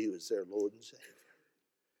meet you as their Lord and Savior.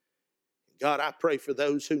 God, I pray for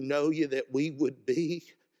those who know you that we would be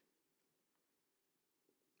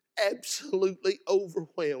absolutely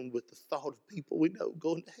overwhelmed with the thought of people we know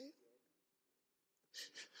going to hell.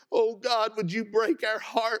 Oh God, would you break our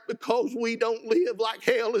heart because we don't live like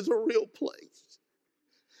hell is a real place.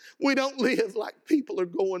 We don't live like people are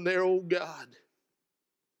going there, oh God.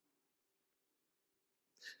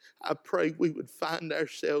 I pray we would find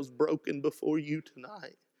ourselves broken before you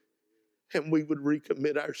tonight and we would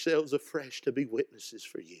recommit ourselves afresh to be witnesses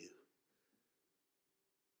for you.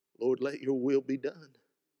 Lord, let your will be done.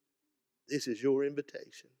 This is your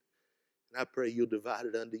invitation. And I pray you'll divide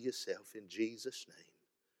it unto yourself in Jesus' name.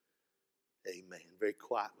 Amen. Very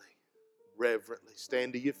quietly. reverently.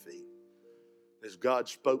 Stand to your feet. As God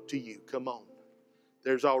spoke to you, come on.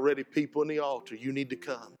 There's already people in the altar. You need to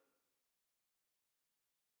come.